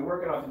things I'm going to be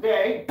working on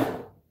today.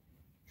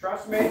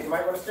 Trust me, you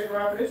might want to stick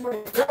around for this one.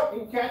 You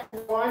can catch the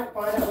line and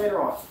find out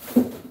later on.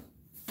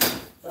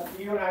 It's up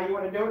to you and how you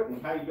want to do it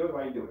and how you do it,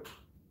 why you do it.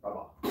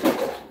 Bye-bye.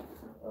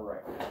 All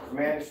right. The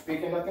man is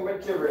speaking nothing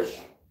but gibberish.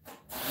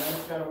 I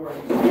understand what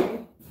he's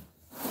saying.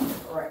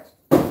 All right.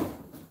 The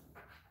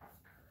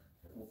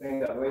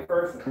thing out of the way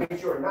first, the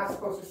things you're not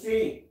supposed to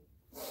see.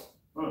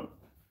 All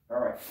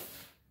right.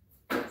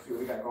 Let's see what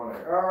we got going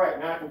on. All right,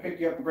 now I can pick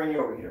you up and bring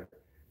you over here.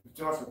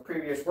 Doing some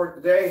previous work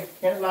today.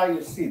 Can't allow you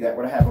to see that,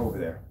 what I have over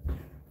there.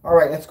 All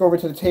right, let's go over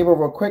to the table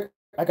real quick.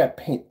 I got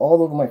paint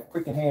all over my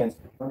freaking hands.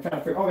 I'm trying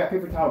to figure. Oh, I got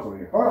paper towels over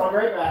here. Hold on, I'll be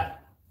right back.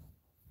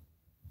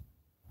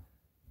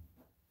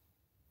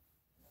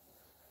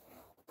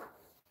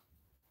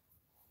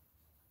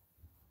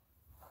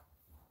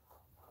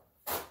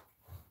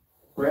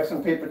 Grab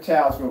some paper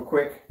towels real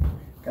quick.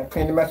 Got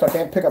paint to mess up. I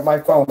can't pick up my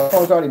phone. My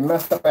phone's already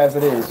messed up as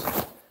it is.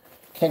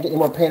 Can't get any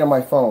more paint on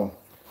my phone.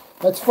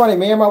 That's funny.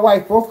 Me and my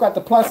wife both got the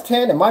plus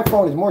 10, and my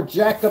phone is more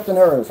jacked up than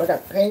hers. I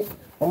got paint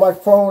on my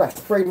phone. I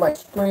sprayed my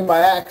screen by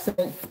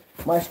accident.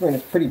 My screen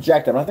is pretty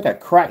jacked up. I think I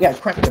cracked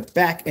the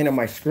back end of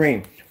my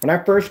screen. When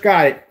I first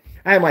got it,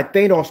 I had my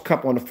Thanos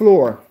cup on the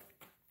floor,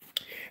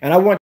 and I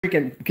wanted to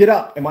freaking get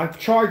up, and my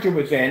charger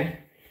was in,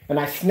 and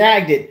I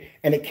snagged it,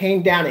 and it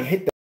came down and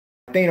hit the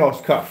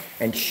Thanos cup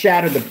and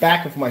shattered the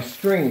back of my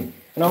screen.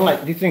 And I'm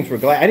like, these things were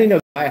glass. I didn't know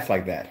glass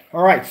like that.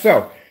 All right,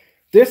 so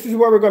this is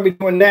what we're going to be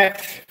doing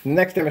next. The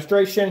next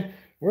demonstration.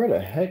 Where the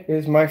heck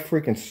is my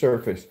freaking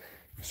surface?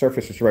 The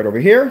surface is right over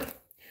here.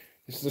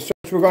 This is the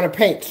surface we're going to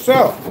paint.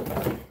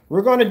 So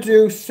we're going to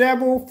do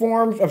several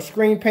forms of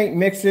screen paint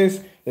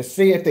mixes to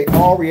see if they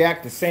all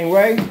react the same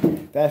way.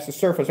 That's the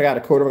surface. I got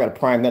to coat it. I got to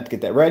prime that to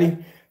get that ready.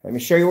 Let me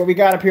show you what we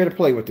got up here to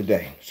play with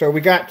today. So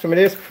we got some of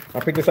this. I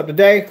picked this up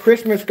today.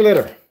 Christmas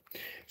glitter.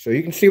 So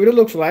you can see what it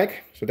looks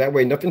like. So that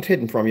way nothing's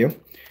hidden from you.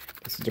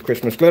 This is the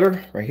Christmas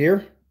glitter right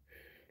here.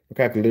 Look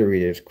how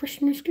glittery it is.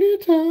 Christmas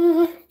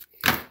glitter.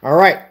 All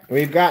right,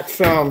 we've got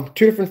two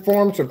different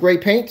forms of gray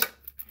paint.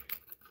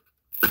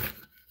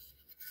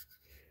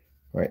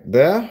 Right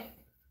there.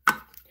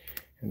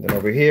 And then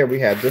over here we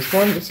have this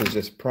one. This is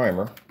just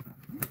primer,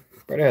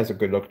 but it has a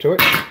good look to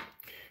it.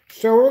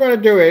 So what we're going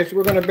to do is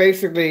we're going to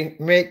basically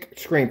make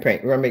screen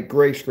paint. We're going to make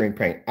gray screen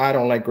paint. I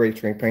don't like gray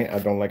screen paint. I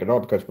don't like it at all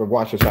because we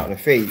wash this out and it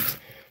fades.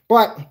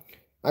 But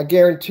I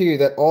guarantee you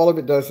that all of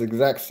it does the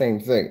exact same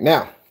thing.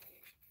 Now,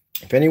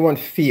 if anyone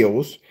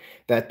feels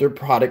that their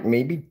product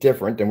may be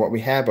different than what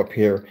we have up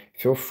here,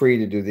 feel free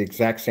to do the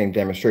exact same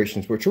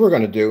demonstrations, which we're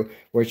going to do,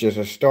 which is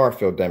a star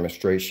fill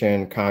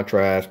demonstration,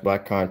 contrast,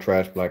 black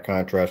contrast,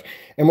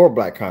 and more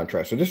black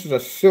contrast. So this is a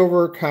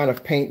silver kind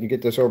of paint. You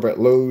get this over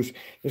at Lowe's.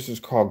 This is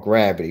called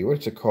Gravity.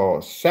 What's it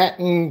called?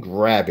 Satin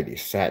Gravity.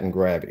 Satin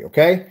Gravity,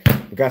 okay?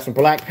 We got some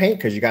black paint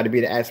because you got to be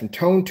to add some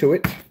tone to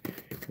it.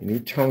 You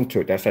need tone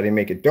to it. That's how they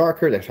make it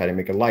darker. That's how they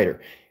make it lighter.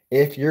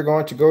 If you're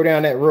going to go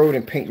down that road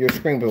and paint your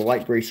screen with a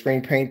light gray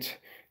screen paint,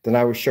 then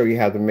I will show you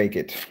how to make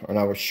it, and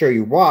I will show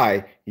you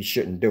why you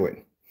shouldn't do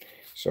it.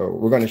 So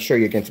we're going to show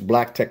you against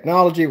black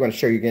technology. We're going to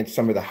show you against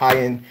some of the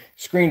high-end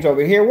screens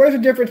over here. What is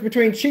the difference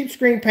between cheap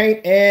screen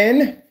paint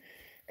and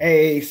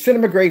a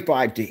Cinema Gray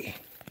 5D?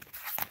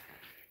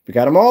 We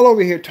got them all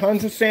over here.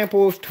 Tons of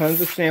samples,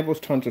 tons of samples,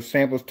 tons of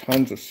samples,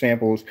 tons of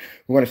samples.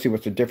 We're going to see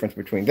what's the difference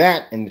between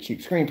that and the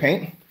cheap screen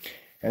paint.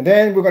 And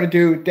then we're going to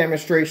do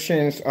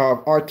demonstrations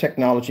of our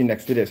technology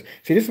next to this.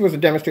 See, this was a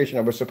demonstration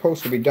that was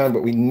supposed to be done,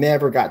 but we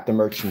never got the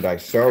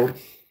merchandise. So what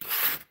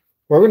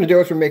we're going to do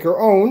is we'll make our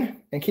own.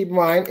 And keep in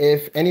mind,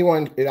 if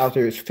anyone out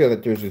there feel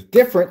that this is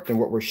different than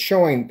what we're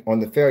showing on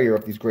the failure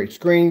of these great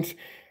screens,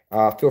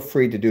 feel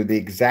free to do the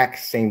exact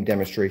same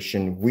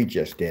demonstration we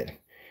just did.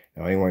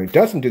 Now, anyone who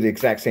doesn't do the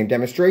exact same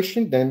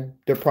demonstration, then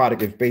their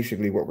product is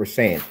basically what we're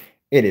saying.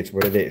 It is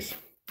what it is.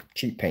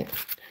 Cheap paint.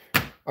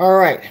 All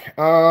right.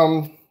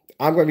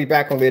 I'm going to be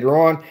back on later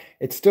on.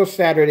 It's still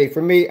Saturday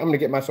for me. I'm going to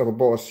get myself a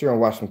bowl of cereal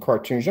and watch some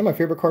cartoons. You know what my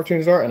favorite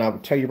cartoons are? And I will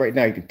tell you right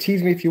now, you can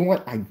tease me if you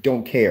want. I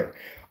don't care.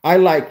 I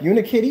like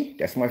Unikitty.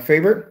 That's my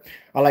favorite.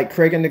 I like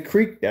Craig and the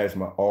Creek. That is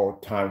my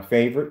all-time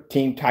favorite.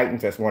 Teen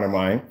Titans. That's one of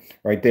mine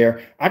right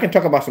there. I can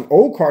talk about some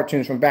old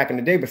cartoons from back in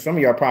the day, but some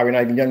of y'all probably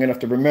not even young enough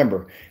to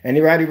remember.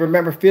 Anybody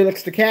remember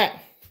Felix the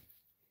Cat?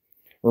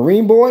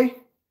 Marine Boy?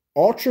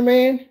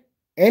 Ultraman?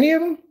 Any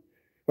of them?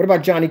 What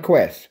about Johnny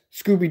Quest?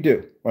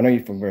 Scooby-Doo. I know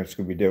you're familiar with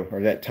Scooby-Doo.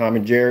 Or that Tom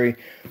and Jerry.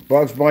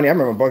 Bugs Bunny. I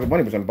remember Bugs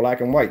Bunny was in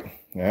black and white.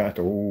 Yeah, that's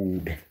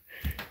old.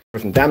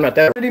 Damn, not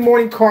that. Saturday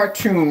morning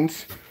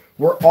cartoons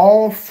were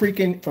all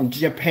freaking from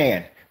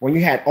Japan. When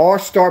you had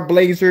All-Star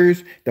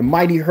Blazers, the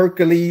Mighty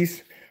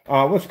Hercules.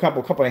 What's a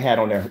couple they had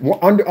on there?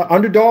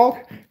 Underdog.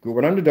 Grew up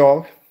with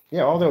Underdog.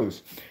 Yeah, all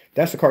those.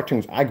 That's the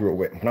cartoons I grew up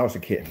with when I was a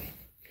kid.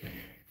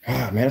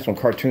 Ah, man, that's when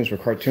cartoons were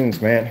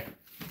cartoons, man.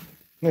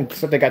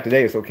 Stuff they got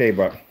today is okay,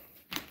 but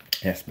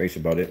that's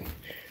basically about it.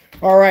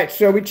 All right,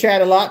 so we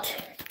chat a lot.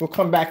 We'll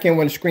come back in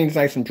when the screen's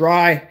nice and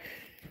dry.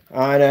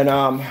 And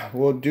then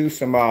we'll do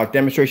some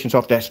demonstrations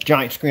off that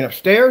giant screen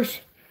upstairs.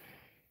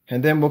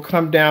 And then we'll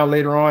come down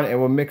later on and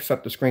we'll mix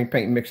up the screen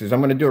paint mixes. I'm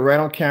going to do it right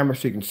on camera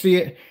so you can see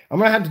it. I'm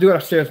going to have to do it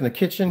upstairs in the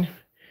kitchen.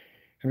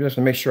 I'm just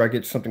going to make sure I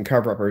get something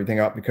cover up everything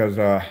up because if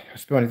I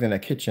spill anything in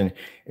that kitchen,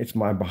 it's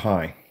my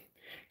behind.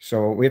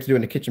 So we have to do it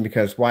in the kitchen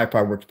because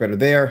Wi-Fi works better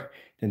there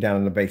than down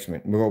in the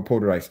basement. We'll go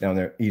polarize down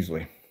there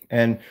easily.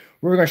 And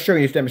we're going to show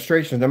you these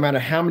demonstrations. No matter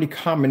how many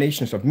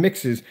combinations of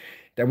mixes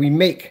that we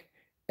make,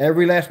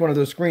 every last one of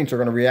those screens are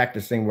going to react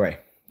the same way.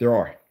 There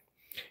are.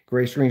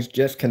 Gray screens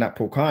just cannot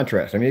pull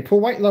contrast. I mean, they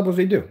pull white levels,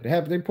 they do.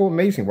 They pull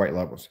amazing white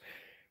levels.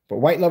 But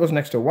white levels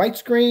next to a white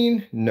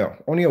screen, no.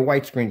 Only a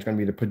white screen is going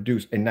to be to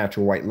produce a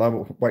natural white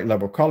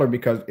level color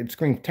because its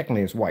screen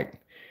technically is white.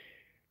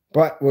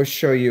 But we'll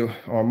show you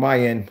on my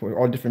end with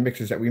all different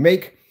mixes that we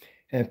make.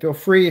 And feel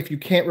free, if you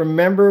can't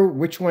remember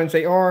which ones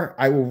they are,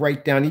 I will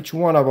write down each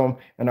one of them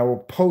and I will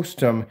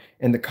post them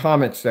in the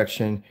comment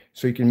section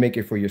so you can make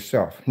it for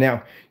yourself.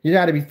 Now, you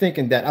got to be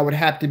thinking that I would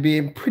have to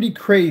be pretty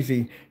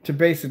crazy to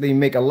basically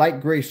make a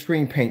light gray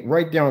screen paint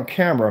right there on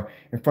camera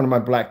in front of my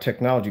black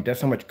technology. That's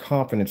how much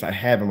confidence I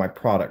have in my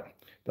product.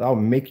 That I'll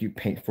make you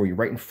paint for you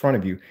right in front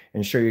of you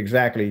and show you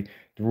exactly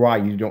why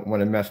you don't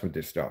want to mess with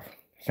this stuff.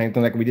 Same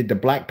thing like we did the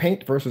black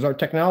paint versus our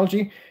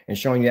technology and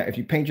showing you that if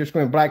you paint your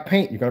screen with black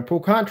paint, you're going to pull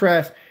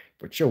contrast,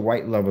 but your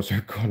white levels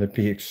are going to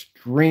be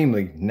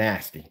extremely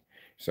nasty.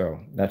 So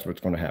that's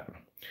what's going to happen.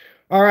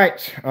 All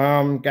right.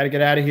 Got to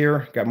get out of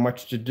here. Got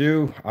much to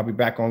do. I'll be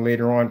back on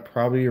later on,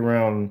 probably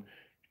around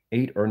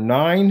 8 or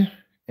 9.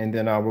 And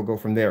then we'll go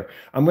from there.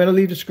 I'm going to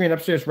leave the screen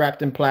upstairs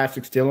wrapped in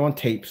plastic, still on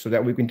tape, so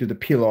that we can do the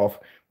peel off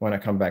when I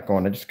come back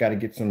on. I just got to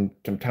get some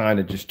time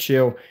to just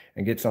chill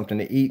and get something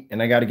to eat.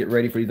 And I got to get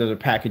ready for these other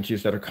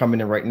packages that are coming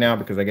in right now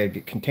because I got to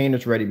get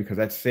containers ready because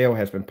that sale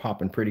has been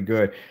popping pretty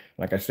good.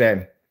 Like I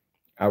said,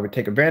 I would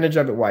take advantage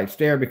of it while it's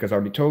there because I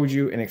already told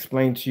you and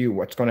explained to you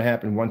what's going to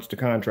happen once the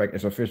contract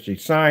is officially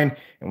signed.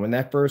 And when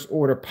that first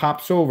order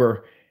pops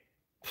over,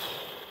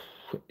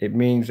 it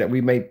means that we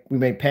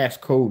may pass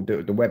code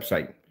the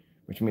website.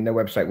 which means their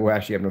website will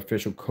actually have an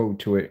official code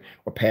to it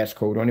or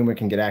passcode. Only one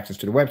can get access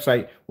to the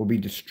website will be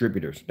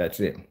distributors.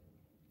 That's it.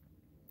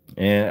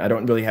 And I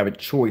don't really have a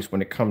choice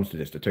when it comes to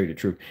this, to tell you the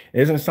truth.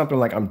 It isn't something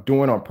like I'm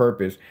doing on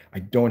purpose. I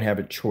don't have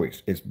a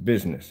choice. It's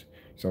business.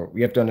 So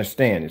we have to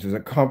understand this is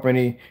a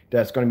company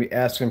that's going to be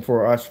asking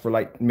for us for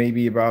like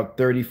maybe about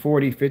 30,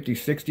 40, 50,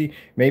 60,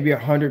 maybe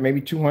 100,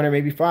 maybe 200,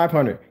 maybe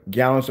 500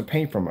 gallons of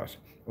paint from us.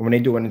 And when they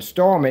do an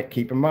installment,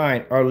 keep in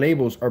mind, our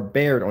labels are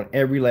bared on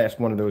every last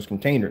one of those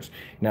containers.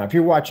 Now, if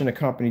you're watching a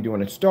company do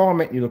an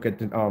installment, you look at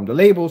the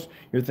labels,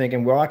 you're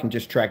thinking, well, I can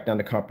just track down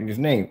the company's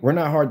name. We're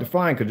not hard to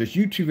find because there's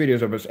YouTube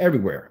videos of us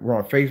everywhere. We're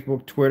on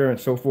Facebook, Twitter, and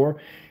so forth.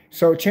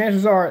 So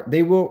chances are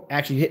they will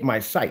actually hit my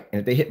site.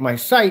 And if they hit my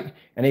site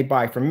and they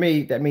buy from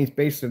me, that means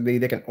basically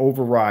they can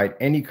override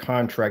any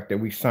contract that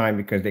we sign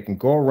because they can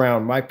go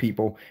around my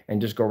people and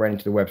just go right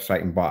into the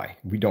website and buy.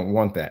 We don't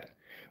want that.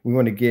 We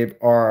want to give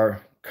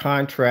our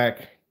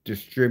contract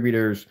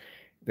distributors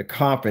the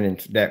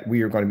confidence that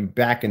we are going to be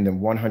backing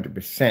them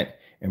 100%.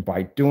 And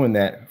by doing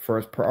that,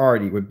 first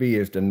priority would be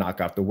is to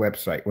knock out the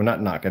website. Well, not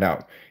knock it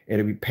out.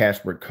 It'll be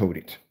password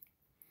coded.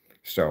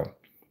 So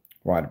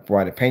while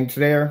the paint's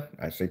there,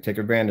 I say take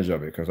advantage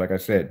of it because, like I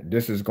said,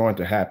 this is going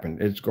to happen.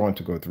 It's going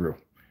to go through.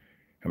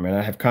 I mean,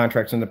 I have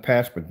contracts in the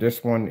past, but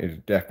this one is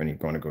definitely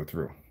going to go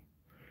through.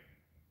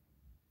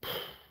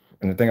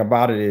 And the thing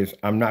about it is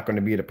I'm not going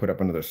to be able to put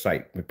up another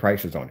site with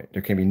prices on it.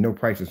 There can be no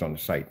prices on the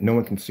site. No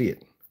one can see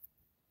it.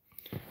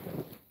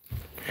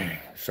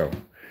 So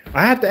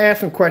I have to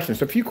ask some questions.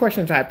 So a few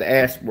questions I have to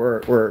ask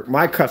where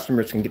my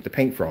customers can get the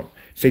paint from.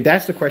 See,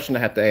 that's the question I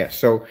have to ask.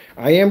 So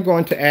I am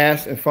going to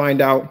ask and find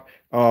out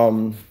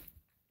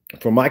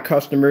for my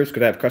customers,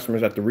 because I have customers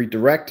that have to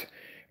redirect.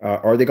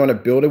 Are they going to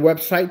build a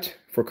website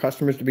for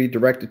customers to be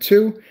directed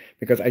to?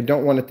 Because I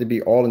don't want it to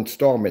be all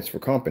installments for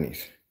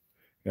companies.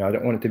 I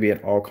don't want it to be an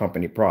all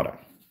company product.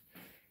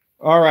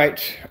 All right.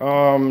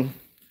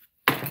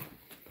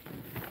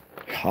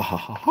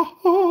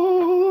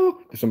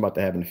 This I'm about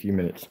to have in a few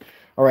minutes.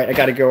 All right, I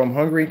got to go. I'm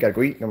hungry. Got to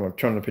go eat. I'm going to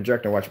turn on the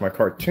projector and watch my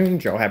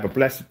cartoons. Y'all have a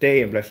blessed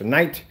day and blessed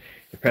night,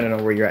 depending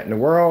on where you're at in the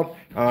world.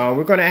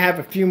 We're going to have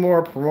a few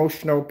more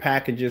promotional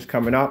packages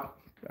coming up.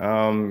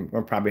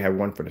 We'll probably have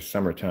one for the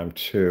summertime,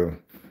 too.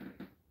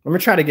 I'm going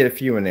to try to get a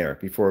few in there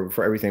before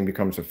everything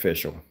becomes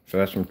official. So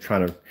that's what I'm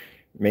trying to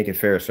make it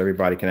fair so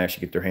everybody can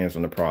actually get their hands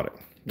on the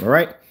product. All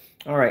right.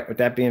 All right. With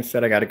that being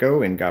said, I got to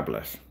go and God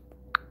bless.